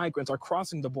 4,000 migrants are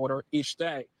crossing the border each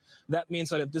day. That means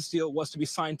that if this deal was to be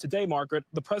signed today, Margaret,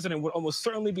 the president would almost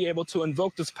certainly be able to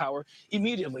invoke this power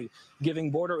immediately, giving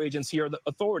border agents here the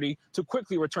authority to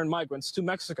quickly return migrants to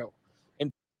Mexico.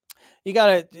 You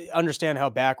got to understand how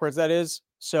backwards that is.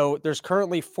 So there's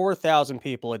currently 4,000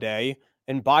 people a day,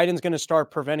 and Biden's going to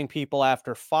start preventing people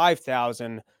after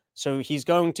 5,000. So he's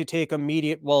going to take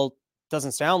immediate, well,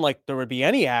 doesn't sound like there would be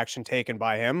any action taken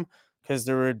by him, because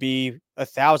there would be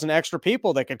 1,000 extra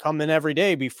people that could come in every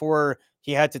day before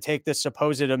he had to take this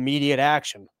supposed immediate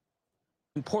action.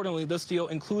 Importantly, this deal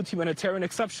includes humanitarian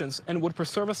exceptions and would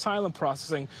preserve asylum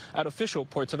processing at official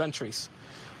ports of entries.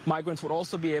 Migrants would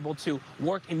also be able to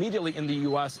work immediately in the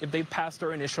U.S. if they pass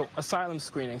their initial asylum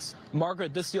screenings.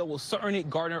 Margaret, this deal will certainly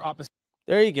garner opposition.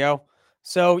 There you go.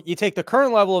 So you take the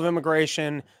current level of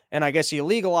immigration, and I guess you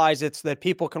legalize it so that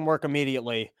people can work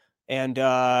immediately. And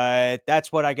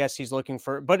that's what I guess he's looking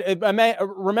for. But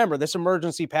remember, this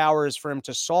emergency power is for him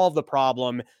to solve the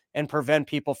problem and prevent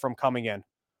people from coming in.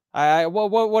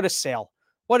 What a sale.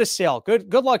 What a sale.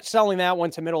 Good luck selling that one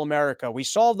to middle America. We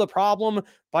solved the problem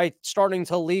by starting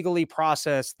to legally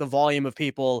process the volume of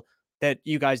people that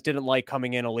you guys didn't like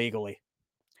coming in illegally.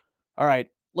 All right,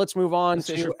 let's move on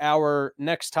to our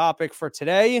next topic for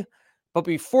today. But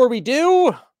before we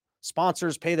do,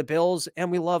 sponsors pay the bills, and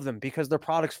we love them because their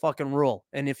products fucking rule.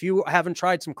 And if you haven't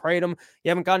tried some Kratom, you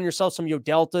haven't gotten yourself some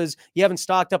Yodeltas, you haven't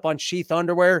stocked up on Sheath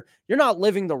underwear, you're not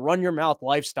living the run-your-mouth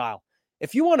lifestyle.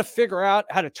 If you want to figure out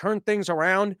how to turn things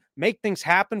around, make things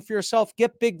happen for yourself,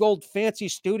 get big old fancy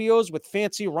studios with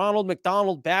fancy Ronald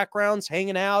McDonald backgrounds,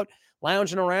 hanging out,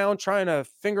 lounging around, trying to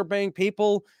finger bang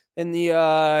people in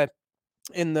the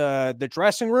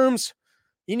dressing rooms,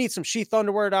 You need some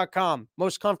sheathunderwear.com.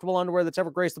 Most comfortable underwear that's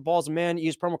ever graced the balls of man.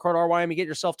 Use promo code RYM. You get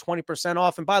yourself 20%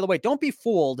 off. And by the way, don't be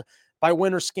fooled by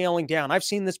winter scaling down. I've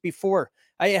seen this before.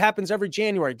 It happens every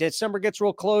January. December gets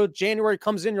real close. January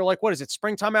comes in. You're like, what is it?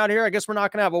 Springtime out here? I guess we're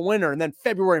not going to have a winter. And then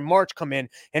February and March come in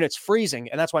and it's freezing.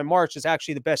 And that's why March is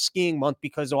actually the best skiing month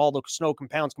because all the snow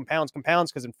compounds.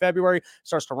 Because in February it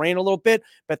starts to rain a little bit.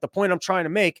 But the point I'm trying to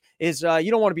make is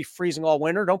you don't want to be freezing all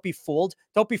winter. Don't be fooled.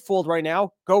 Don't be fooled right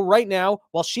now. Go right now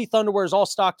while Sheath Underwear is all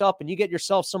stocked up and you get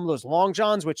yourself some of those long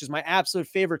johns, which is my absolute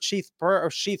favorite sheath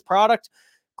product.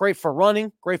 Great for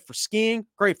running, great for skiing,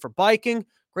 great for biking,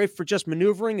 great for just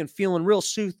maneuvering and feeling real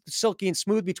silky and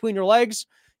smooth between your legs.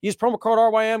 Use promo code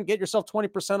RYM, get yourself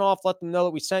 20% off. Let them know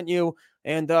that we sent you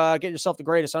and get yourself the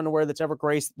greatest underwear that's ever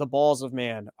graced the balls of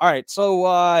man. All right.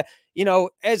 So,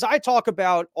 as I talk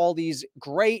about all these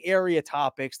gray area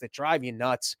topics that drive you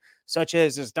nuts, such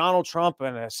as is Donald Trump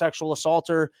and a sexual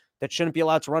assaulter that shouldn't be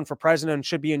allowed to run for president and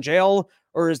should be in jail,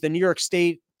 or is the New York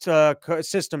State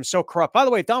system so corrupt? By the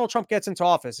way, if Donald Trump gets into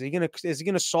office, is he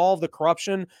gonna solve the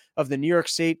corruption of the New York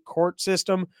State court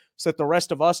system so that the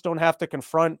rest of us don't have to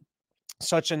confront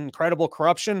such incredible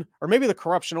corruption? Or maybe the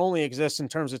corruption only exists in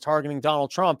terms of targeting Donald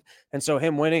Trump, and so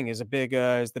him winning is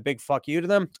the big fuck you to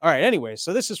them. All right, anyway,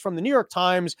 so this is from the New York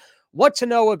Times. What to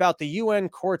know about the UN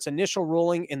court's initial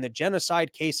ruling in the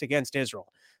genocide case against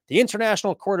Israel. The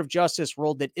International Court of Justice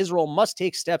ruled that Israel must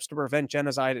take steps to prevent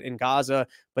genocide in Gaza,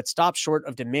 but stopped short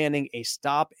of demanding a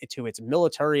stop to its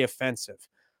military offensive.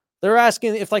 They're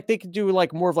asking if they could do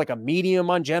more of a medium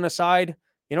on genocide.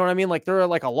 You know what I mean? They're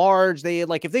a large,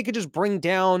 if they could just bring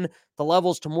down the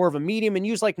levels to more of a medium and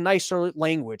use nicer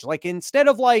language, instead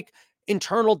of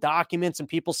internal documents and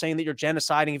people saying that you're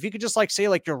genociding, if you could just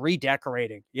say you're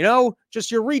redecorating,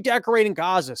 just you're redecorating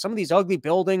Gaza. Some of these ugly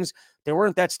buildings, they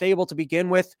weren't that stable to begin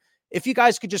with. If you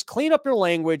guys could just clean up your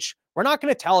language, we're not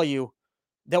going to tell you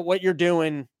that what you're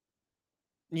doing,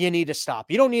 you need to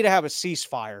stop. You don't need to have a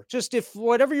ceasefire. Just if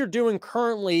whatever you're doing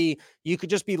currently, you could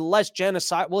just be less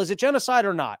genocide. Well, is it genocide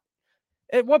or not?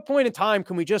 At what point in time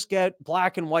can we just get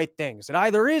black and white things? It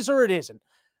either is or it isn't.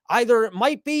 Either it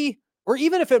might be, or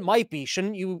even if it might be,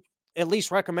 shouldn't you at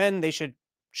least recommend they should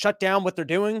shut down what they're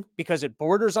doing because it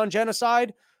borders on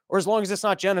genocide? Or as long as it's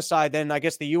not genocide, then I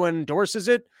guess the UN endorses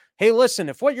it. Hey, listen,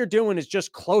 if what you're doing is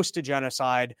just close to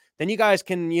genocide, then you guys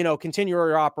can, continue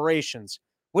your operations.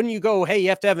 Wouldn't you go, hey, you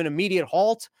have to have an immediate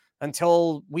halt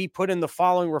until we put in the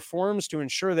following reforms to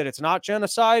ensure that it's not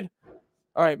genocide?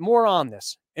 All right, more on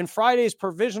this. In Friday's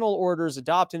provisional orders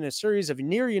adopted in a series of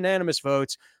near unanimous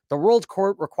votes, the World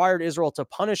Court required Israel to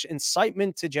punish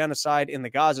incitement to genocide in the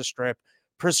Gaza Strip,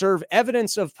 preserve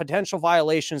evidence of potential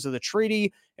violations of the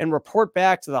treaty, and report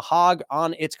back to The Hague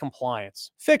on its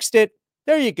compliance. Fixed it.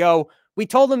 There you go. We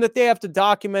told them that they have to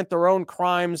document their own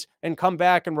crimes and come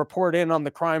back and report in on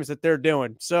the crimes that they're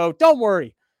doing. So don't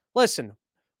worry. Listen,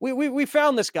 we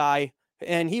found this guy,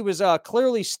 and he was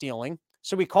clearly stealing.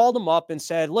 So we called him up and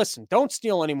said, listen, don't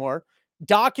steal anymore.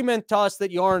 Document to us that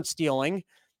you aren't stealing.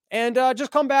 And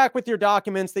just come back with your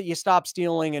documents that you stopped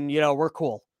stealing, and, we're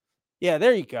cool. Yeah,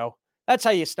 there you go. That's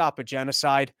how you stop a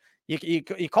genocide.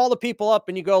 You call the people up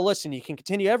and you go, listen, you can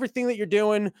continue everything that you're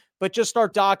doing, but just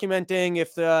start documenting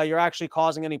if you're actually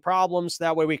causing any problems.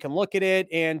 That way we can look at it.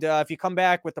 And if you come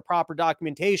back with the proper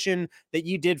documentation that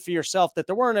you did for yourself, that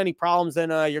there weren't any problems,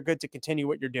 then you're good to continue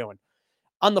what you're doing.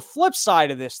 On the flip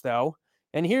side of this, though,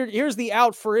 and here's the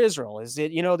out for Israel, is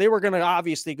that, they were going to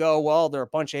obviously go, well, they're a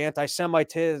bunch of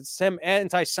anti-Semites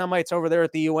over there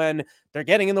at the UN. They're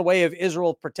getting in the way of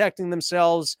Israel protecting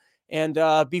themselves. And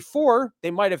before,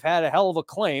 they might have had a hell of a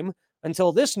claim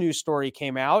until this news story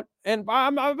came out. And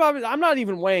I'm not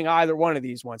even weighing either one of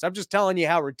these ones. I'm just telling you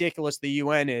how ridiculous the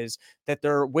UN is, that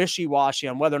they're wishy-washy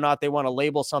on whether or not they want to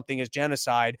label something as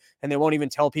genocide, and they won't even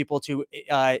tell people to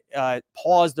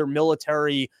pause their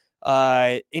military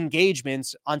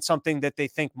engagements on something that they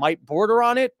think might border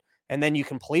on it. And then you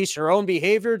can police your own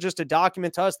behavior just to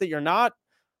document to us that you're not.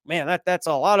 Man, that's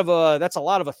a lot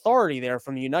of authority there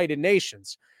from the United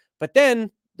Nations. But then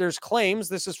there's claims.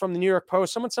 This is from the New York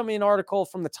Post. Someone sent me an article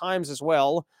from the Times as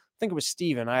well. I think it was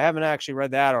Steven. I haven't actually read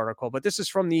that article, but this is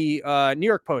from the New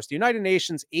York Post. The United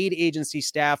Nations aid agency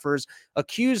staffers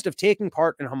accused of taking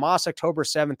part in Hamas October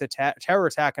 7th terror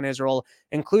attack on Israel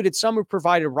included some who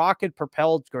provided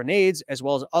rocket-propelled grenades, as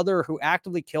well as other who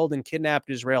actively killed and kidnapped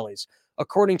Israelis,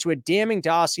 according to a damning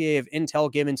dossier of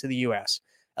intel given to the U.S.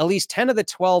 At least 10 of the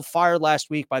 12 fired last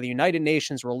week by the United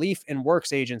Nations Relief and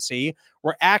Works Agency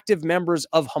were active members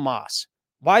of Hamas.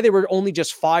 Why they were only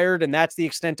just fired, and that's the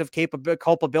extent of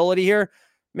culpability here,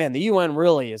 man, the UN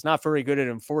really is not very good at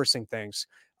enforcing things.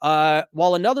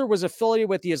 while another was affiliated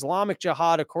with the Islamic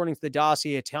Jihad, according to the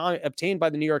dossier obtained by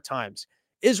the New York Times.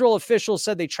 Israel officials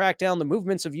said they tracked down the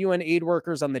movements of UN aid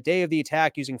workers on the day of the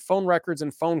attack using phone records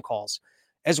and phone calls,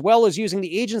 as well as using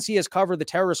the agency as cover. The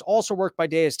terrorists also work by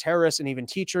day as terrorists and even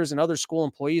teachers and other school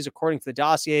employees, according to the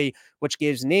dossier, which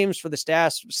gives names for the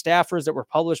staffers that were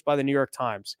published by the New York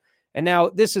Times. And now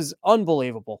this is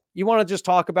unbelievable. You want to just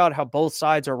talk about how both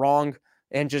sides are wrong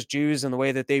and just Jews and the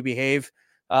way that they behave.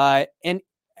 And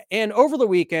over the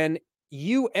weekend,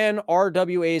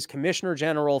 UNRWA's Commissioner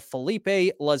General Felipe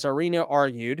Lazarino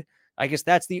argued, I guess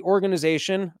that's the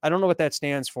organization, I don't know what that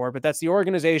stands for, but that's the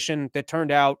organization that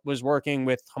turned out was working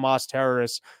with Hamas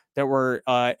terrorists that were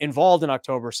involved in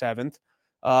October 7th.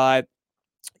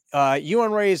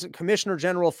 UNRWA's Commissioner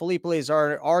General Felipe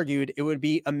Lazar argued it would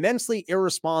be immensely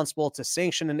irresponsible to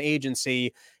sanction an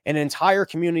agency, an entire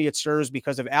community it serves,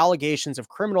 because of allegations of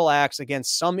criminal acts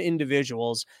against some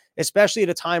individuals, especially at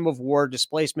a time of war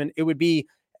displacement. It would be,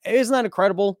 isn't that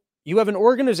incredible? You have an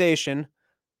organization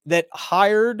that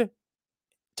hired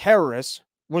terrorists,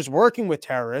 was working with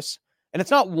terrorists, and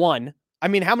it's not one. I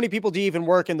mean, how many people do you even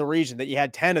work in the region that you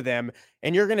had 10 of them,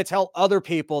 and you're going to tell other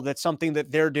people that something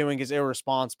that they're doing is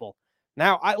irresponsible?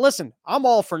 Now, listen, I'm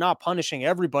all for not punishing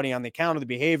everybody on the account of the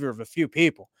behavior of a few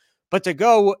people, but to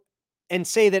go and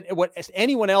say that what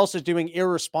anyone else is doing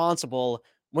irresponsible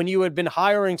when you had been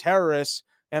hiring terrorists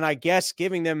and I guess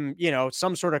giving them,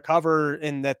 some sort of cover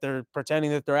in that they're pretending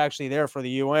that they're actually there for the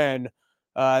UN,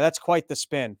 that's quite the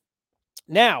spin.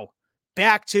 Now,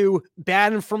 back to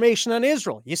bad information on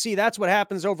Israel. You see, that's what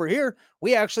happens over here.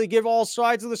 We actually give all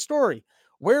sides of the story.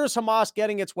 Where is Hamas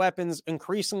getting its weapons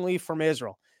increasingly from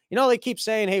Israel? They keep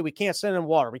saying, hey, we can't send them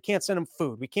water. We can't send them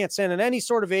food. We can't send in any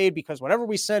sort of aid because whatever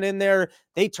we send in there,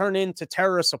 they turn into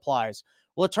terrorist supplies.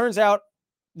 Well, it turns out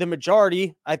the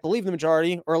majority, I believe the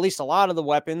majority, or at least a lot of the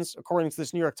weapons, according to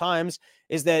this New York Times,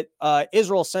 is that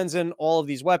Israel sends in all of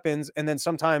these weapons, and then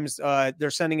sometimes they're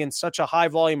sending in such a high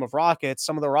volume of rockets,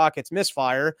 some of the rockets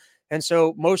misfire, and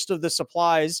so most of the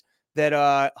supplies that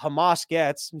Hamas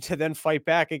gets to then fight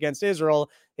back against Israel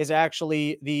is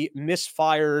actually the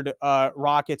misfired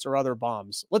rockets or other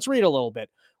bombs. Let's read a little bit.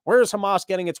 Where is Hamas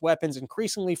getting its weapons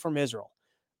increasingly from Israel?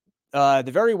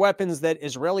 The very weapons that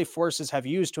Israeli forces have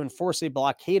used to enforce a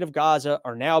blockade of Gaza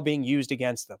are now being used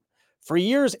against them. For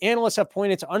years, analysts have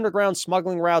pointed to underground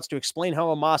smuggling routes to explain how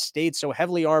Hamas stayed so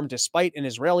heavily armed despite an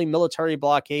Israeli military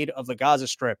blockade of the Gaza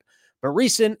Strip. But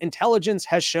recent intelligence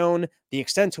has shown the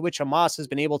extent to which Hamas has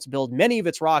been able to build many of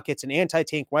its rockets and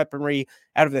anti-tank weaponry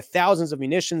out of the thousands of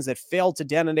munitions that failed to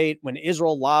detonate when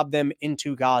Israel lobbed them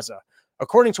into Gaza.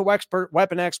 According to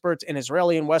weapon experts and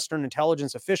Israeli and Western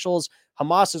intelligence officials,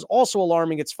 Hamas is also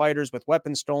alarming its fighters with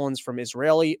weapons stolen from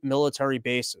Israeli military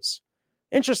bases.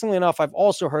 Interestingly enough, I've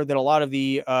also heard that a lot of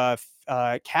the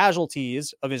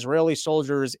casualties of Israeli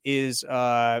soldiers is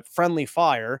friendly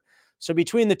fire. So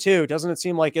between the two, doesn't it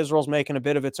seem like Israel's making a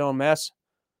bit of its own mess?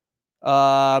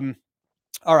 All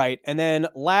right. And then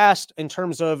last, in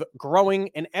terms of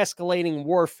growing and escalating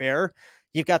warfare,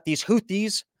 you've got these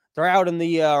Houthis. They're out in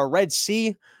the Red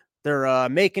Sea. They're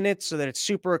making it so that it's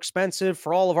super expensive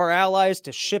for all of our allies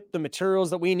to ship the materials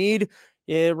that we need.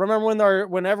 Remember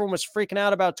when everyone was freaking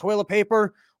out about toilet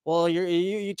paper? Well,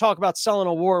 you talk about selling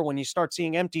a war when you start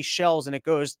seeing empty shelves, and it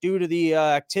goes due to the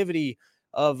activity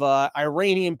of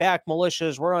Iranian-backed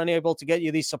militias. We're unable to get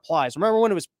you these supplies. Remember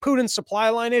when it was Putin's supply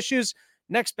line issues?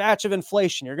 Next batch of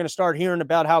inflation. You're going to start hearing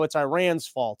about how it's Iran's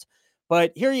fault.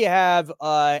 But here you have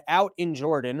out in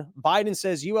Jordan, Biden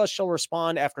says U.S. shall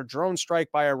respond after drone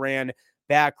strike by Iran.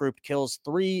 Back group kills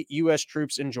 3 U.S.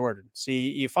 troops in Jordan.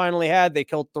 See, you finally they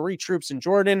killed 3 troops in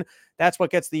Jordan. That's what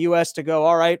gets the U.S. to go,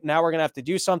 all right, now we're going to have to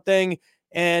do something.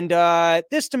 And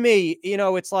this to me,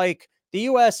 it's like the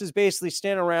U.S. is basically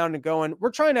standing around and going,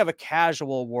 we're trying to have a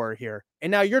casual war here. And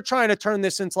now you're trying to turn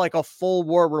this into like a full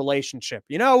war relationship.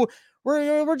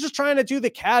 We're just trying to do the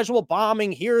casual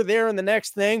bombing here, there, and the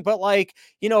next thing. But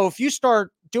if you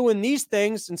start doing these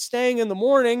things and staying in the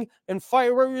morning and fight,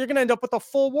 you're going to end up with a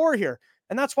full war here.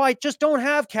 And that's why I just don't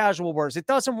have casual wars. It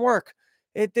doesn't work.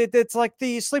 It's like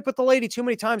you sleep with the lady too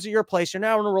many times at your place. You're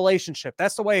now in a relationship.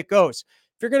 That's the way it goes.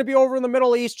 If you're going to be over in the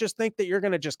Middle East, just think that you're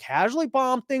going to just casually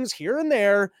bomb things here and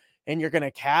there, and you're going to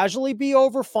casually be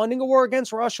over funding a war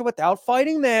against Russia without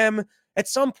fighting them. At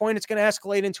some point, it's going to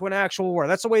escalate into an actual war.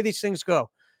 That's the way these things go.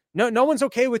 No one's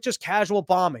okay with just casual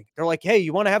bombing. They're like, hey,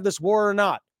 you want to have this war or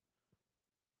not?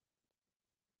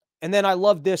 And then I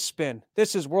love this spin.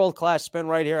 This is world-class spin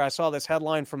right here. I saw this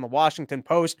headline from the Washington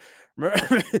Post.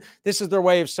 This is their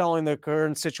way of selling the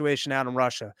current situation out in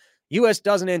Russia. U.S.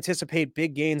 doesn't anticipate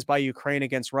big gains by Ukraine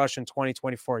against Russia in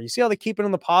 2024. You see how they keep it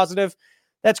in the positive?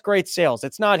 That's great sales.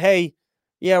 It's not, hey,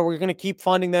 yeah, we're going to keep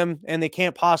funding them and they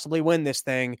can't possibly win this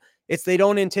thing. It's they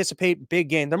don't anticipate big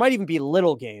gains. There might even be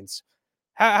little gains.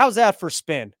 How's that for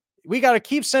spin? We got to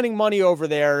keep sending money over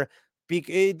there.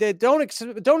 They don't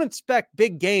expect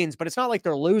big gains, but it's not like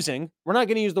they're losing. We're not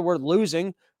going to use the word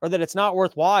losing or that it's not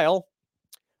worthwhile.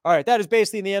 All right, that is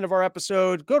basically the end of our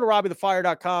episode. Go to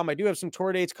RobbieTheFire.com. I do have some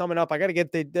tour dates coming up. I got to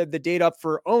get the date up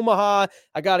for Omaha.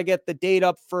 I got to get the date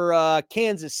up for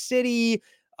Kansas City.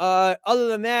 Other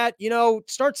than that,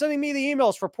 start sending me the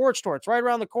emails for Porch Tour. It's right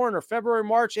around the corner. February,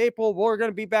 March, April, we're going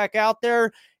to be back out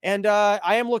there. And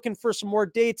I am looking for some more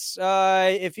dates.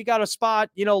 If you got a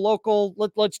spot, local,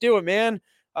 let's do it, man.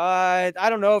 I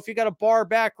don't know if you got a bar,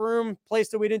 back room, place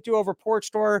that we didn't do over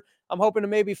Porch Tour. I'm hoping to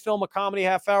maybe film a comedy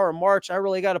half hour in March. I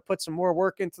really got to put some more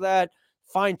work into that,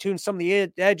 fine tune some of the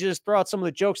edges, throw out some of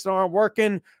the jokes that aren't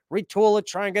working, retool it,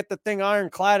 try and get the thing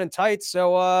ironclad and tight.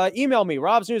 So email me,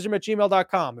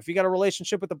 robsnewsroom@gmail.com. If you got a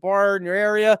relationship with the bar in your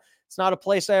area, it's not a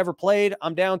place I ever played,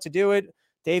 I'm down to do it.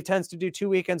 Dave tends to do 2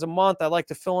 weekends a month. I like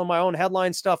to fill in my own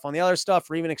headline stuff on the other stuff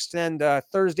or even extend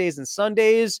Thursdays and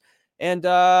Sundays. And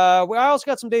I also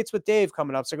got some dates with Dave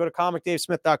coming up. So go to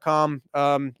comicdavesmith.com.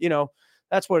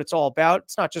 That's what it's all about.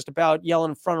 It's not just about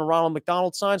yelling in front of Ronald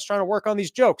McDonald signs, trying to work on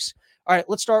these jokes. All right,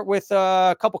 let's start with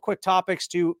a couple quick topics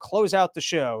to close out the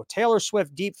show. Taylor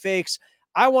Swift deepfakes.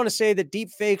 I want to say that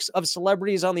deepfakes of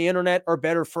celebrities on the internet are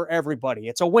better for everybody.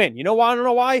 It's a win. You know why? I don't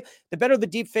know why. The better the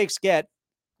deepfakes get,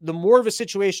 the more of a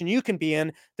situation you can be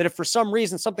in that if for some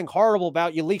reason something horrible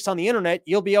about you leaks on the internet,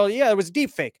 you'll be able to, it was a deep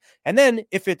fake. And then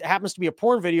if it happens to be a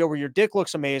porn video where your dick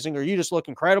looks amazing or you just look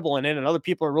incredible in it and other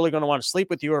people are really going to want to sleep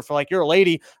with you, or if like you're a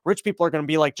lady, rich people are going to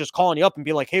be like just calling you up and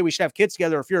be like, hey, we should have kids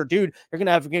together. If you're a dude, you're going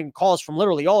to have getting calls from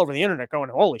literally all over the internet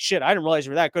going, holy shit, I didn't realize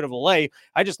you were that good of a lay.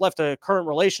 I just left a current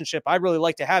relationship. I'd really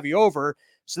like to have you over.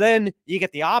 So then you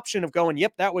get the option of going,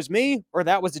 yep, that was me, or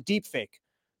that was a deep fake.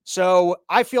 So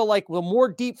I feel like the more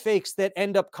deep fakes that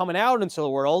end up coming out into the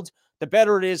world, the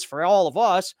better it is for all of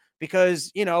us,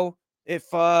 because, if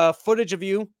footage of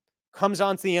you comes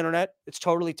onto the internet, it's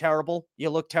totally terrible. You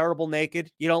look terrible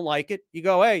naked. You don't like it. You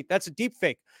go, hey, that's a deep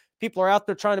fake. People are out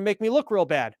there trying to make me look real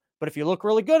bad. But if you look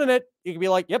really good in it, you can be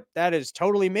like, yep, that is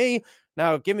totally me.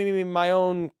 Now give me my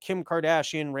own Kim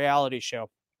Kardashian reality show.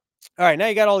 All right, now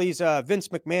you got all these Vince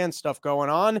McMahon stuff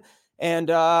going on. And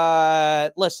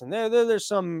listen, there's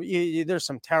some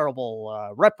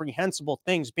terrible, reprehensible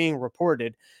things being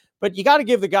reported, but you got to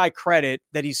give the guy credit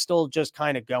that he's still just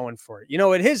kind of going for it.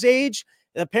 At his age,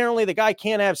 apparently the guy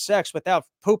can't have sex without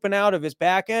pooping out of his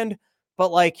back end,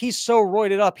 but like he's so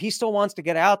roided up, he still wants to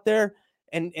get out there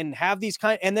and have these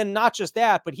and then not just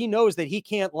that, but he knows that he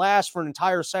can't last for an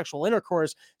entire sexual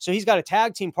intercourse. So he's got a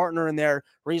tag team partner in there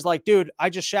where he's like, dude, I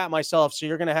just shat myself. So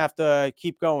you're going to have to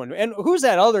keep going. And who's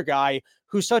that other guy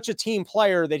who's such a team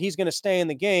player that he's going to stay in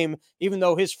the game, even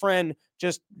though his friend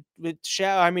just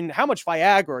shat? I mean, how much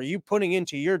Viagra are you putting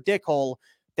into your dick hole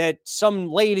that some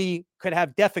lady could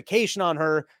have defecation on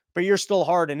her, but you're still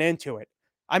hardened into it?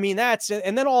 I mean,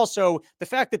 and then also the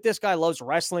fact that this guy loves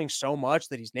wrestling so much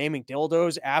that he's naming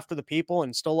dildos after the people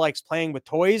and still likes playing with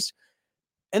toys.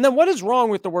 And then what is wrong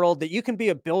with the world that you can be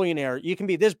a billionaire, you can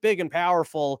be this big and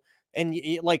powerful, and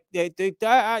why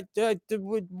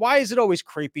is it always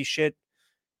creepy shit?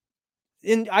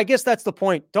 And I guess that's the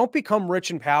point. Don't become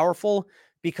rich and powerful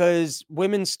because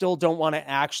women still don't want to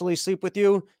actually sleep with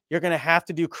you. You're going to have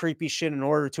to do creepy shit in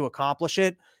order to accomplish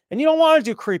it. And you don't want to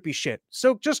do creepy shit.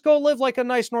 So just go live like a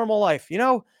nice, normal life.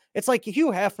 It's like Hugh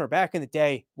Hefner back in the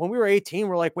day when we were 18,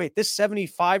 we're like, wait, this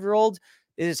 75-year-old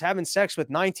is having sex with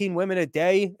 19 women a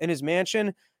day in his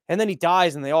mansion. And then he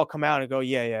dies and they all come out and go,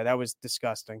 yeah, that was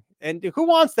disgusting. And who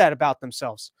wants that about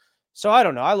themselves? So I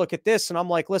don't know. I look at this and I'm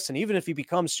like, listen, even if you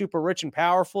become super rich and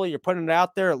powerful, you're putting it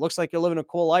out there. It looks like you're living a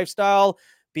cool lifestyle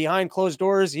behind closed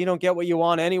doors. You don't get what you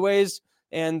want anyways.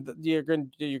 And you're going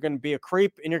to be a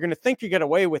creep and you're going to think you get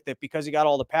away with it because you got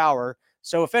all the power.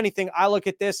 So if anything, I look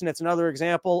at this and it's another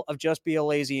example of just be a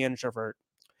lazy introvert.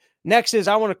 Next is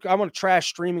I want to trash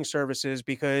streaming services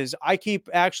because I keep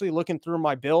actually looking through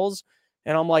my bills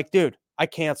and I'm like, dude, I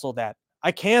canceled that.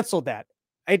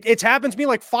 It's happened to me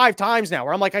like 5 times now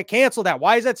where I'm like, I canceled that.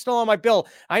 Why is that still on my bill?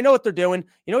 I know what they're doing.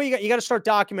 You got to start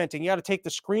documenting. You got to take the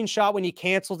screenshot when you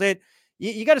canceled it.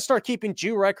 You got to start keeping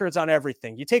due records on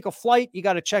everything. You take a flight, you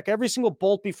got to check every single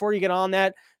bolt before you get on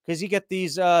that because you get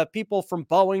these people from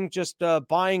Boeing just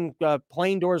buying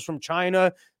plane doors from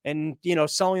China and,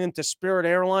 selling them to Spirit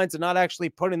Airlines and not actually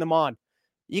putting them on.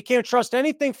 You can't trust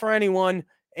anything for anyone.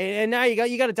 And now you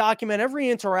got to document every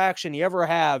interaction you ever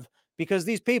have because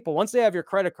these people, once they have your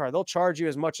credit card, they'll charge you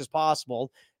as much as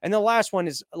possible. And the last one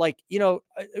is like,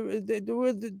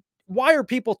 why are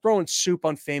people throwing soup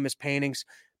on famous paintings?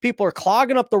 People are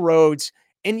clogging up the roads.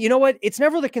 And you know what? It's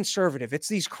never the conservative. It's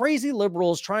these crazy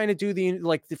liberals trying to do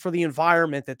for the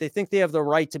environment, that they think they have the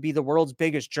right to be the world's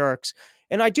biggest jerks.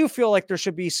 And I do feel like there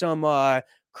should be some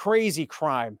crazy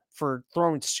crime for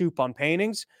throwing soup on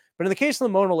paintings. But in the case of the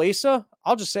Mona Lisa,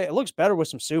 I'll just say it looks better with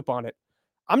some soup on it.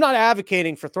 I'm not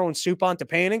advocating for throwing soup onto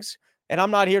paintings, and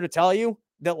I'm not here to tell you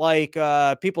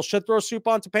that people should throw soup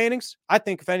onto paintings. I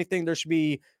think if anything, there should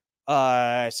be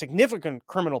significant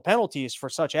criminal penalties for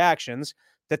such actions,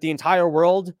 that the entire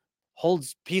world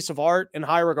holds piece of art in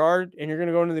high regard, and you're going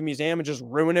to go into the museum and just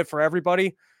ruin it for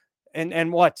everybody.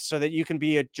 And what? So that you can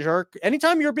be a jerk.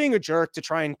 Anytime you're being a jerk to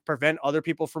try and prevent other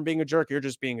people from being a jerk, you're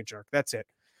just being a jerk. That's it.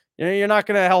 You're not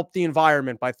going to help the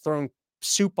environment by throwing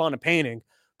soup on a painting.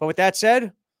 But with that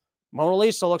said, Mona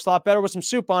Lisa looks a lot better with some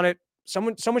soup on it.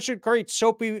 Someone should create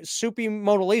soupy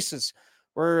Mona Lisas,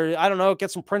 where, I don't know,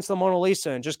 get some prints of the Mona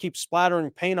Lisa and just keep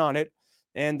splattering paint on it.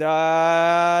 And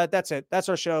that's it. That's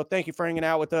our show. Thank you for hanging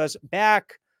out with us.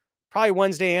 Back probably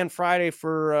Wednesday and Friday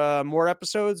for more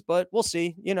episodes, but we'll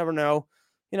see. You never know.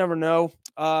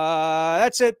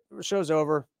 That's it. The show's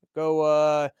over.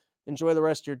 Go enjoy the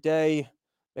rest of your day.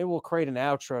 Maybe we'll create an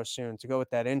outro soon to go with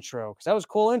that intro, because that was a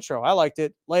cool intro. I liked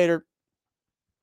it. Later.